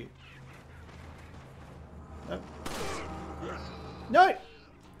it just you? No. No!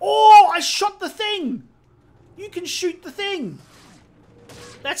 Oh, I shot the thing! You can shoot the thing!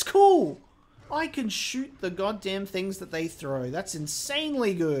 That's cool! I can shoot the goddamn things that they throw. That's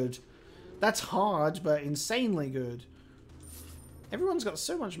insanely good. That's hard, but insanely good. Everyone's got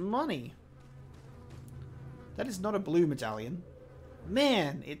so much money. That is not a blue medallion.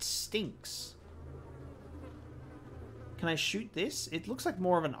 Man, it stinks. Can I shoot this? It looks like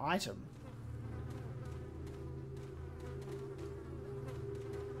more of an item.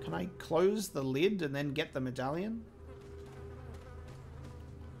 Can I close the lid and then get the medallion?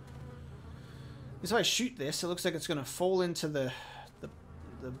 If I shoot this, it looks like it's going to fall into the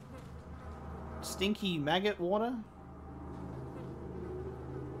stinky maggot water.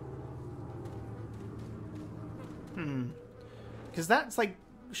 Because that's like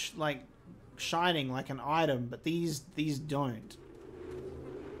shining like an item, but these don't.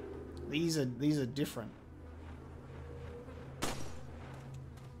 These are different.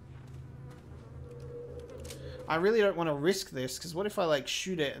 I really don't want to risk this, because what if I like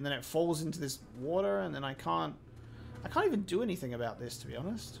shoot it and then it falls into this water and then I can't even do anything about this, to be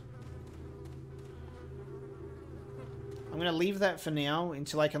honest. I'm going to leave that for now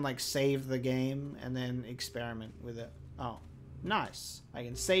until I can like save the game and then experiment with it. Oh, nice. I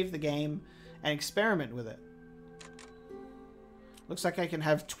can save the game and experiment with it. Looks like I can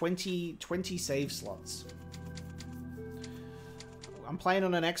have 20 save slots. I'm playing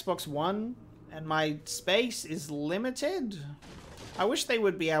on an Xbox One and my space is limited. I wish they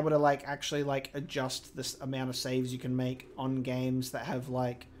would be able to like actually like adjust this amount of saves you can make on games that have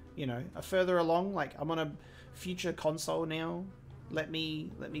like, you know, a further along. Like I'm on a future console now. Let me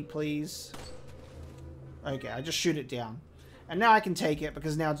please. Okay, I just shoot it down. And now I can take it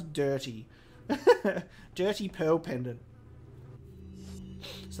because now it's dirty. Dirty pearl pendant.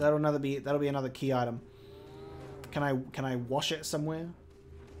 So that'll be another key item. Can I wash it somewhere?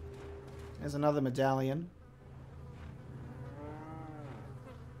 There's another medallion.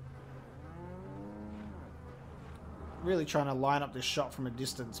 Really trying to line up this shot from a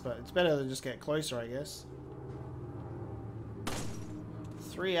distance, but it's better to just get closer, I guess.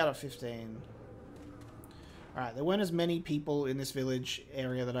 3 out of 15. Alright, there weren't as many people in this village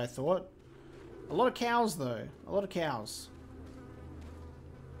area that I thought. A lot of cows, though. A lot of cows.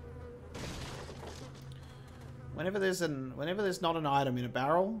 Whenever there's not an item in a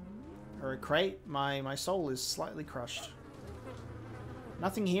barrel or a crate, my soul is slightly crushed.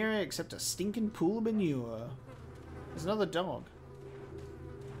 Nothing here except a stinking pool of manure. There's another dog.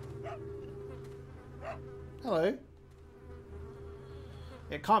 Hello.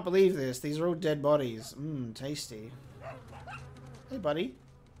 I can't believe this. These are all dead bodies. Mmm, tasty. Hey, buddy.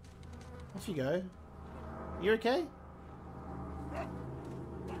 Off you go. You okay?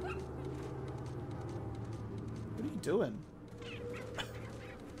 What are you doing?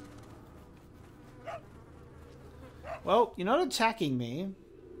 Well, you're not attacking me.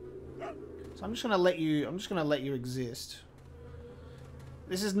 So I'm just gonna let you exist.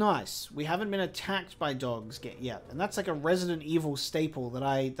 This is nice. We haven't been attacked by dogs yet. And that's like a Resident Evil staple that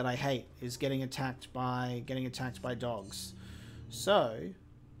I hate, is getting attacked by dogs. So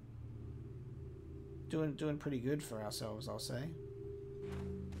doing pretty good for ourselves, I'll say.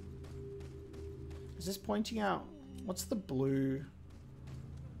 Is this pointing out what's the blue?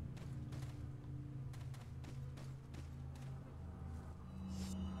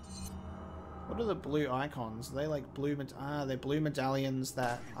 What are the blue icons? Are they like blue they're blue medallions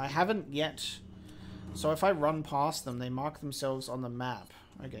that I haven't yet. So if I run past them, they mark themselves on the map.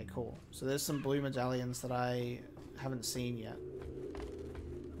 Okay, cool. So there's some blue medallions that I haven't seen yet.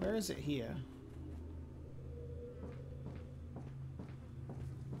 Where is it here?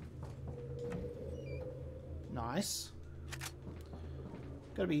 Nice.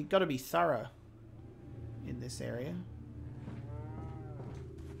 Gotta be thorough in this area.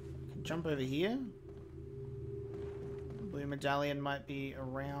 Jump over here. Blue medallion might be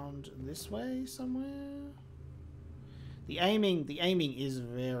around this way somewhere. The aiming is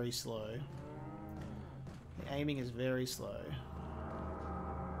very slow. The aiming is very slow.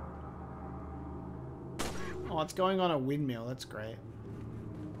 Oh, it's going on a windmill. That's great.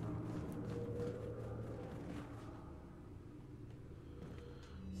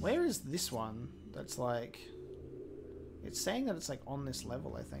 Where is this one? That's like... It's saying that it's like on this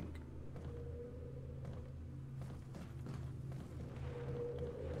level, I think.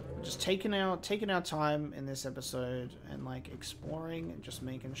 Just taking our time in this episode and like exploring and just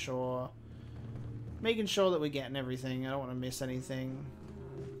making sure that we're getting everything. I don't want to miss anything,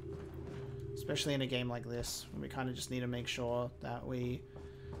 especially in a game like this when we kind of just need to make sure that we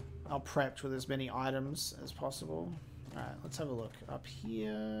are prepped with as many items as possible. All right, let's have a look up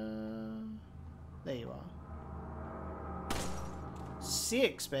here. There you are.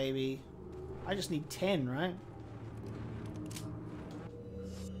 6, baby. I just need 10, right?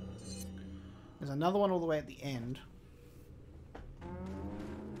 There's another one all the way at the end.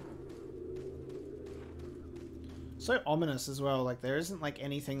 So ominous as well. Like there isn't like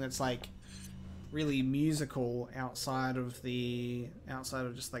anything that's like really musical outside of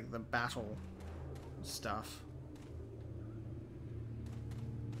just like the battle stuff.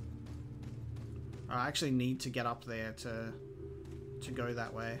 I actually need to get up there to go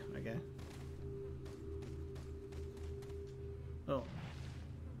that way. Okay. Oh.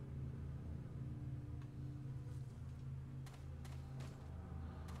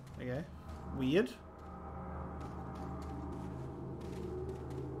 Okay. Weird.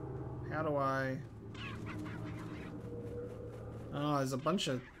 How do I... Oh, there's a bunch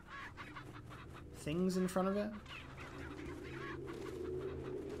of things in front of it.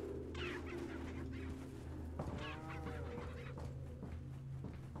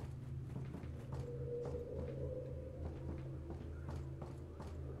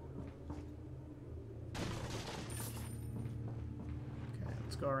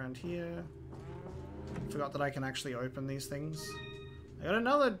 Go around here. Forgot that I can actually open these things. I got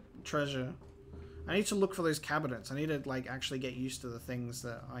another treasure. I need to look for those cabinets. I need to like actually get used to the things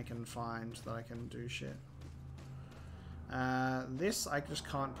that I can find, that I can do shit. This I just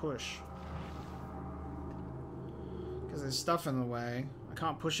can't push because there's stuff in the way. I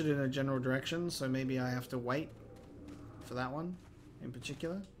can't push it in a general direction, so maybe I have to wait for that one in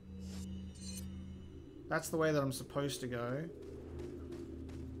particular. That's the way that I'm supposed to go.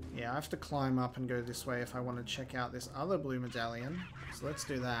 Yeah, I have to climb up and go this way if I want to check out this other blue medallion. So let's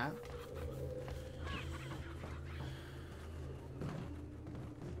do that.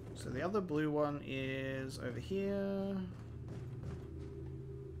 So the other blue one is over here.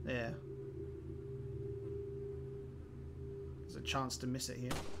 There. There's a chance to miss it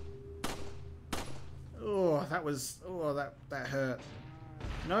here. Oh, that was... Oh, that hurt.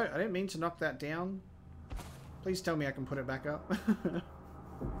 No, I didn't mean to knock that down. Please tell me I can put it back up.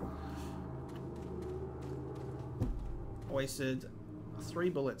 Wasted 3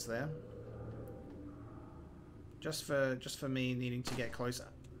 bullets there. Just for me needing to get closer.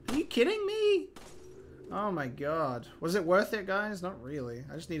 Are you kidding me? Oh my god. Was it worth it, guys? Not really.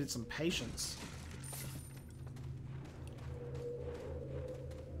 I just needed some patience.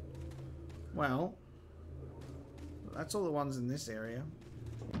 Well, that's all the ones in this area.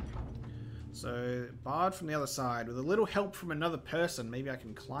 So, barred from the other side. With a little help from another person, maybe I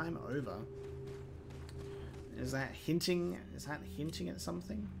can climb over. Is that hinting? Is that hinting at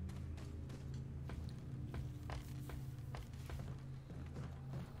something?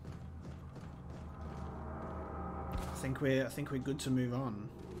 I think we're good to move on.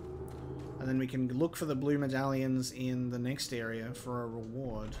 And then we can look for the blue medallions in the next area for a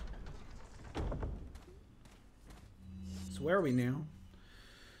reward. So where are we now?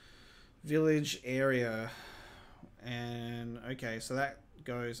 Village area. And okay, so that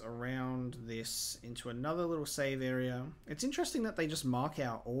goes around this into another little save area. It's interesting that they just mark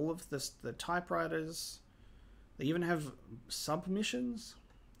out all of this, the typewriters. They even have sub-missions.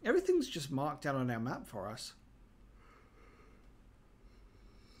 Everything's just marked out on our map for us.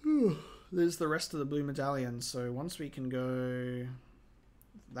 There's the rest of the blue medallions, so once we can go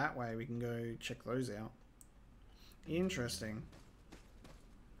that way, we can go check those out. Interesting.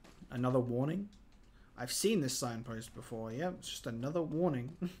 Another warning? I've seen this signpost before. Yeah, it's just another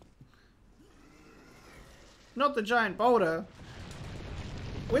warning. Not the giant boulder.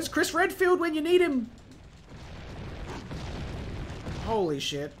 Where's Chris Redfield when you need him? Holy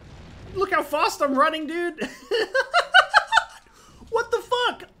shit. Look how fast I'm running, dude. What the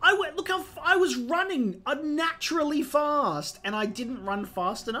fuck? Look how I was running unnaturally fast, and I didn't run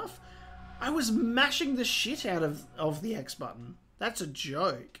fast enough. I was mashing the shit out of the X button. That's a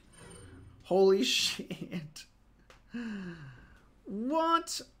joke. Holy shit.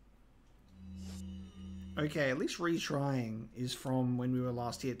 What? Okay, at least retrying is from when we were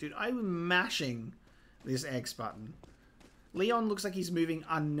last here. Dude, I'm mashing this X button. Leon looks like he's moving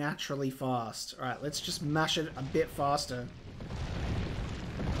unnaturally fast. Alright, let's just mash it a bit faster.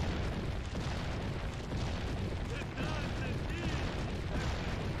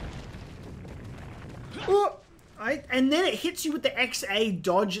 Oh! And then it hits you with the XA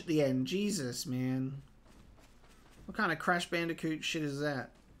dodge at the end. Jesus, man. What kind of Crash Bandicoot shit is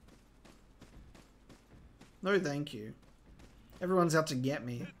that? No, thank you. Everyone's out to get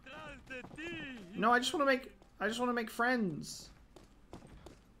me. No, I just want to make friends.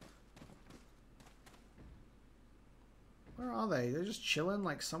 Where are they? They're just chilling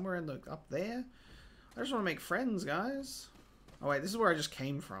like somewhere in the up there. I just want to make friends, guys. Oh wait, this is where I just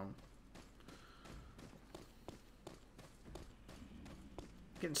came from.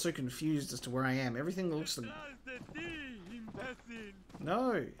 Getting so confused as to where I am. Everything looks the...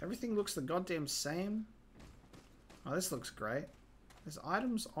 No, everything looks the goddamn same. Oh, this looks great. There's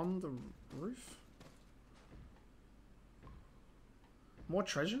items on the roof. More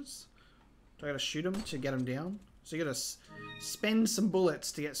treasures? Do I gotta shoot them to get them down? So you gotta spend some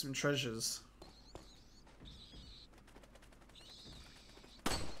bullets to get some treasures.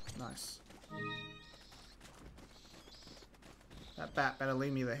 Nice. That bat better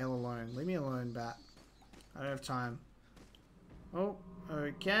leave me the hell alone. Leave me alone, bat. I don't have time. Oh,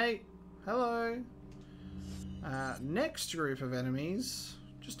 okay. Hello. Next group of enemies.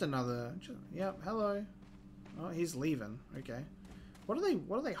 Just another. Yep, hello. Oh, he's leaving. Okay. What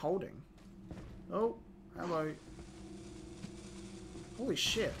are they holding? Oh, hello. Holy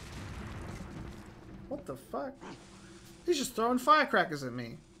shit. What the fuck? He's just throwing firecrackers at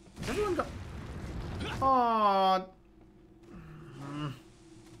me. Has everyone got... Aww.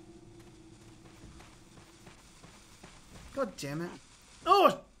 God damn it.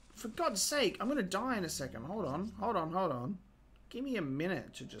 Oh, for God's sake. I'm going to die in a second. Hold on. Hold on. Hold on. Give me a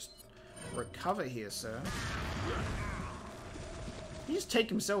minute to just recover here, sir. He just take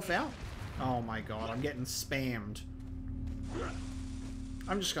himself out? Oh my God. I'm getting spammed.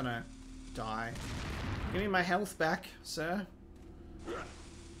 I'm just going to die. Give me my health back, sir.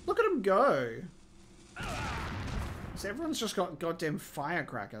 Look at him go. So everyone's just got goddamn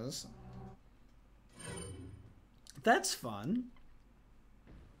firecrackers. That's fun.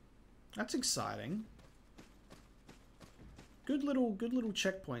 That's exciting. Good little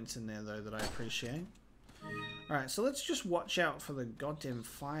checkpoints in there though that I appreciate. Alright, so let's just watch out for the goddamn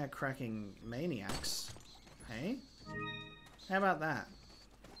firecracking maniacs. Hey? How about that?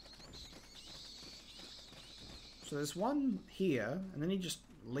 So there's one here, and then he just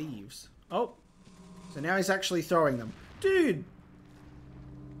leaves. Oh! So now he's actually throwing them. Dude!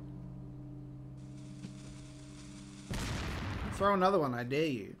 Throw another one, I dare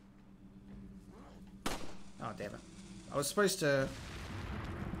you. Oh, damn it. I was supposed to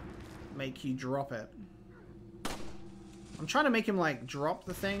make you drop it. I'm trying to make him, like, drop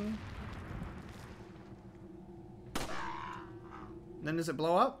the thing. And then does it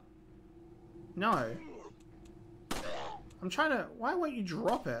blow up? No. I'm trying to... Why won't you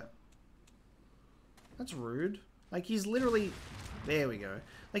drop it? That's rude. Like, he's literally... There we go.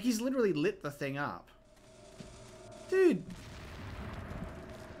 Like, he's literally lit the thing up. Dude.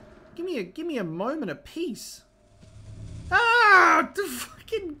 Give me a moment of peace. Ah! The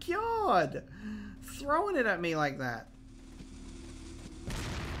fucking God! Throwing it at me like that.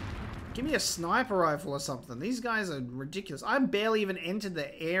 Give me a sniper rifle or something. These guys are ridiculous. I barely even entered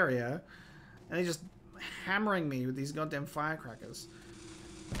the area. And they're just hammering me with these goddamn firecrackers.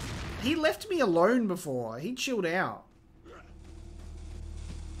 He left me alone before. He chilled out.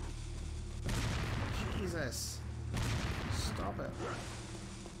 Jesus. Stop it.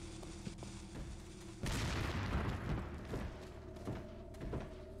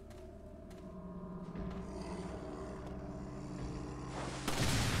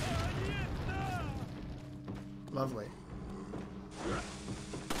 Lovely.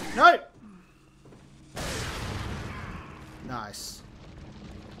 No! Nice.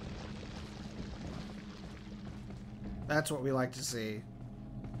 That's what we like to see.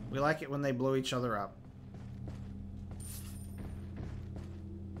 We like it when they blow each other up.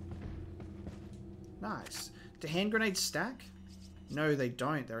 Nice. Do hand grenades stack? No, they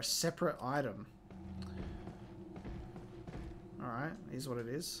don't. They're a separate item. Alright, here's what it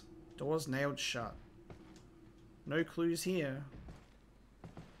is. Doors nailed shut. No clues here.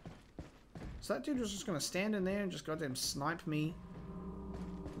 So that dude was just gonna stand in there and just goddamn snipe me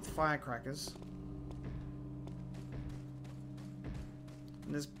with firecrackers.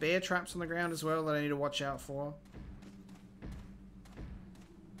 And there's bear traps on the ground as well that I need to watch out for.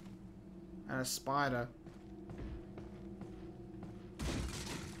 And a spider.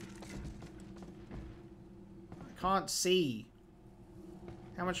 I can't see.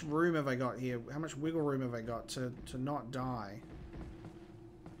 How much room have I got here? How much wiggle room have I got to not die?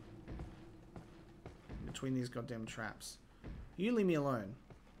 Between these goddamn traps. You leave me alone.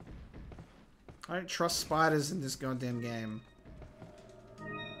 I don't trust spiders in this goddamn game.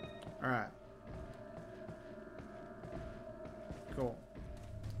 Alright. Cool.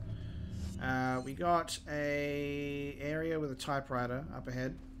 We got a area with a typewriter up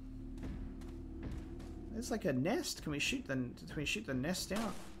ahead. There's like a nest. Can we shoot the nest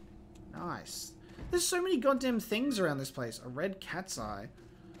out? Nice. There's so many goddamn things around this place. A red cat's eye.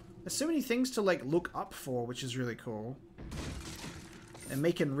 There's so many things to like look up for, which is really cool. And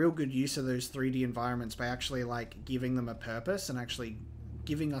making real good use of those 3D environments by actually like giving them a purpose and actually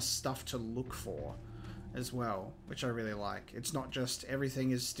giving us stuff to look for as well, which I really like. It's not just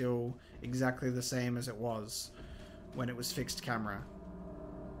everything is still exactly the same as it was when it was fixed camera.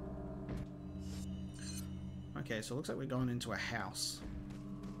 Okay, so it looks like we're going into a house.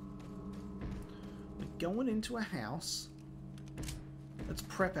 We're going into a house. Let's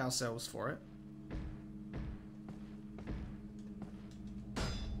prep ourselves for it.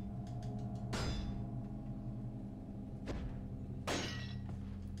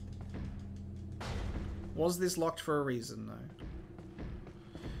 Was this locked for a reason, though?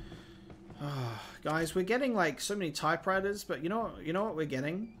 Oh, guys, we're getting like so many typewriters, but you know what we're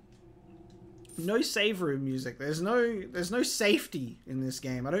getting? No save room music. There's no safety in this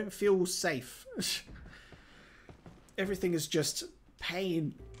game. I don't feel safe. Everything is just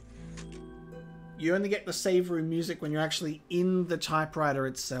pain. You only get the save room music when you're actually in the typewriter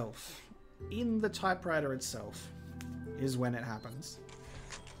itself. In the typewriter itself is when it happens.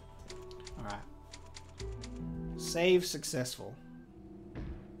 Alright. Save successful.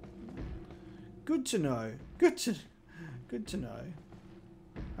 Good to know. Good to know.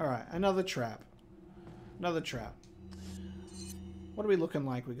 Alright, another trap. Another trap. What are we looking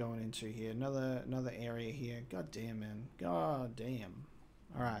like we're going into here? Another area here. God damn, man. God damn.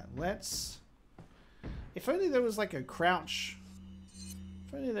 Alright, let's... If only there was like a crouch...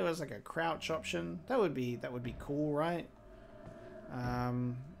 If only there was like a crouch option. That would be cool, right?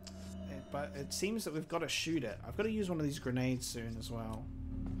 But it seems that we've got to shoot it. I've got to use one of these grenades soon as well.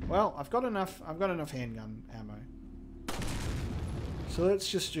 Well, I've got enough handgun ammo. So let's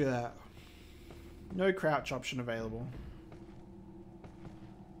just do that. No crouch option available.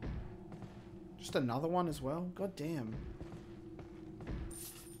 Just another one as well? God damn.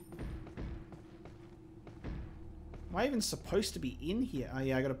 Am I even supposed to be in here? Oh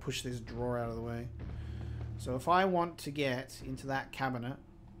yeah, I gotta push this drawer out of the way. So if I want to get into that cabinet,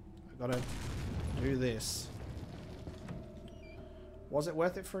 I've gotta do this. Was it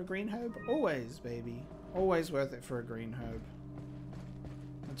worth it for a green herb? Always, baby. Always worth it for a green herb.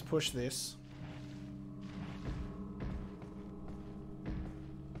 Let's push this.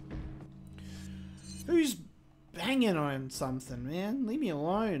 Who's banging on something, man. Leave me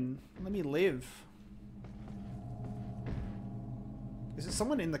alone. Let me live. Is it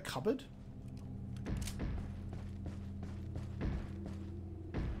someone in the cupboard?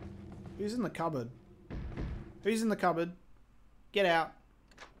 Who's in the cupboard? Who's in the cupboard? Get out.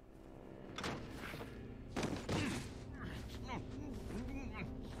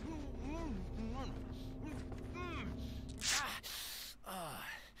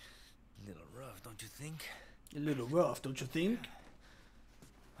 Little rough, don't you think? A little rough, don't you think?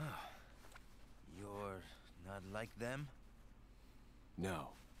 You're not like them? No.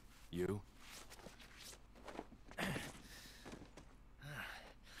 You?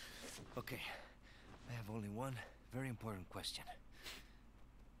 Okay, I have only one very important question.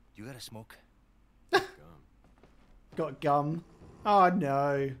 You got a smoke? Gum. Got gum. Oh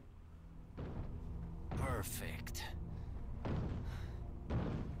no. Perfect.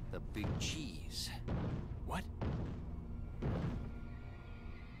 The big cheese. What?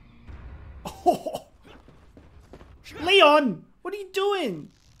 Oh. Leon! What are you doing?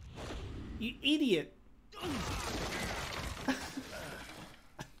 You idiot.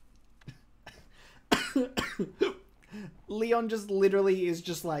 Leon just literally is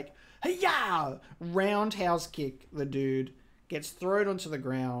just like, hey-ya! Roundhouse kick the dude. Gets thrown onto the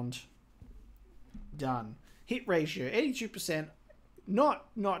ground. Done. Hit ratio, 82%.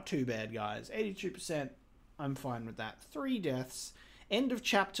 Not too bad, guys. 82%. I'm fine with that. 3 deaths. End of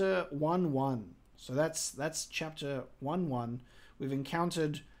chapter 1-1. So that's chapter 1-1. We've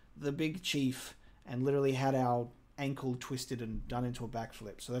encountered the big chief and literally had our ankle twisted and done into a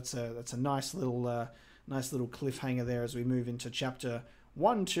backflip. So that's a nice little cliffhanger there as we move into chapter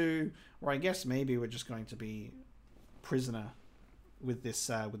 1-2, where I guess maybe we're just going to be prisoner with this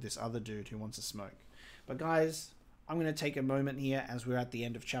other dude who wants to smoke. But guys, I'm going to take a moment here as we're at the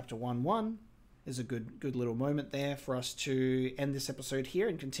end of chapter 1-1. There's a good little moment there for us to end this episode here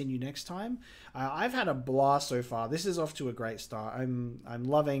and continue next time. I've had a blast so far. This is off to a great start. I'm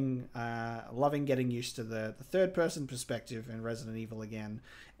loving getting used to the third person perspective in Resident Evil again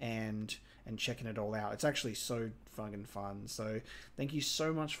and checking it all out. It's actually so fucking fun. So thank you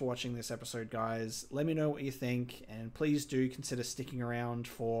so much for watching this episode, guys. Let me know what you think, and please do consider sticking around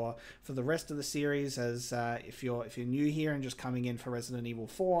for the rest of the series. As if you're new here and just coming in for Resident Evil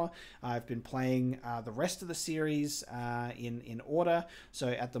 4, I've been playing the rest of the series in order. So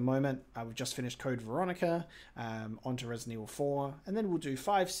at the moment, we've just finished Code Veronica, onto Resident Evil 4, and then we'll do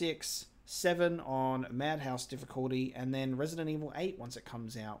 5, 6, 7 on Madhouse difficulty, and then Resident Evil 8 once it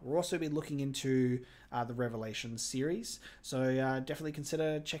comes out. We'll also be looking into the Revelations series, so definitely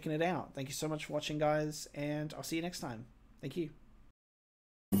consider checking it out. Thank you so much for watching, guys, and I'll see you next time. Thank you.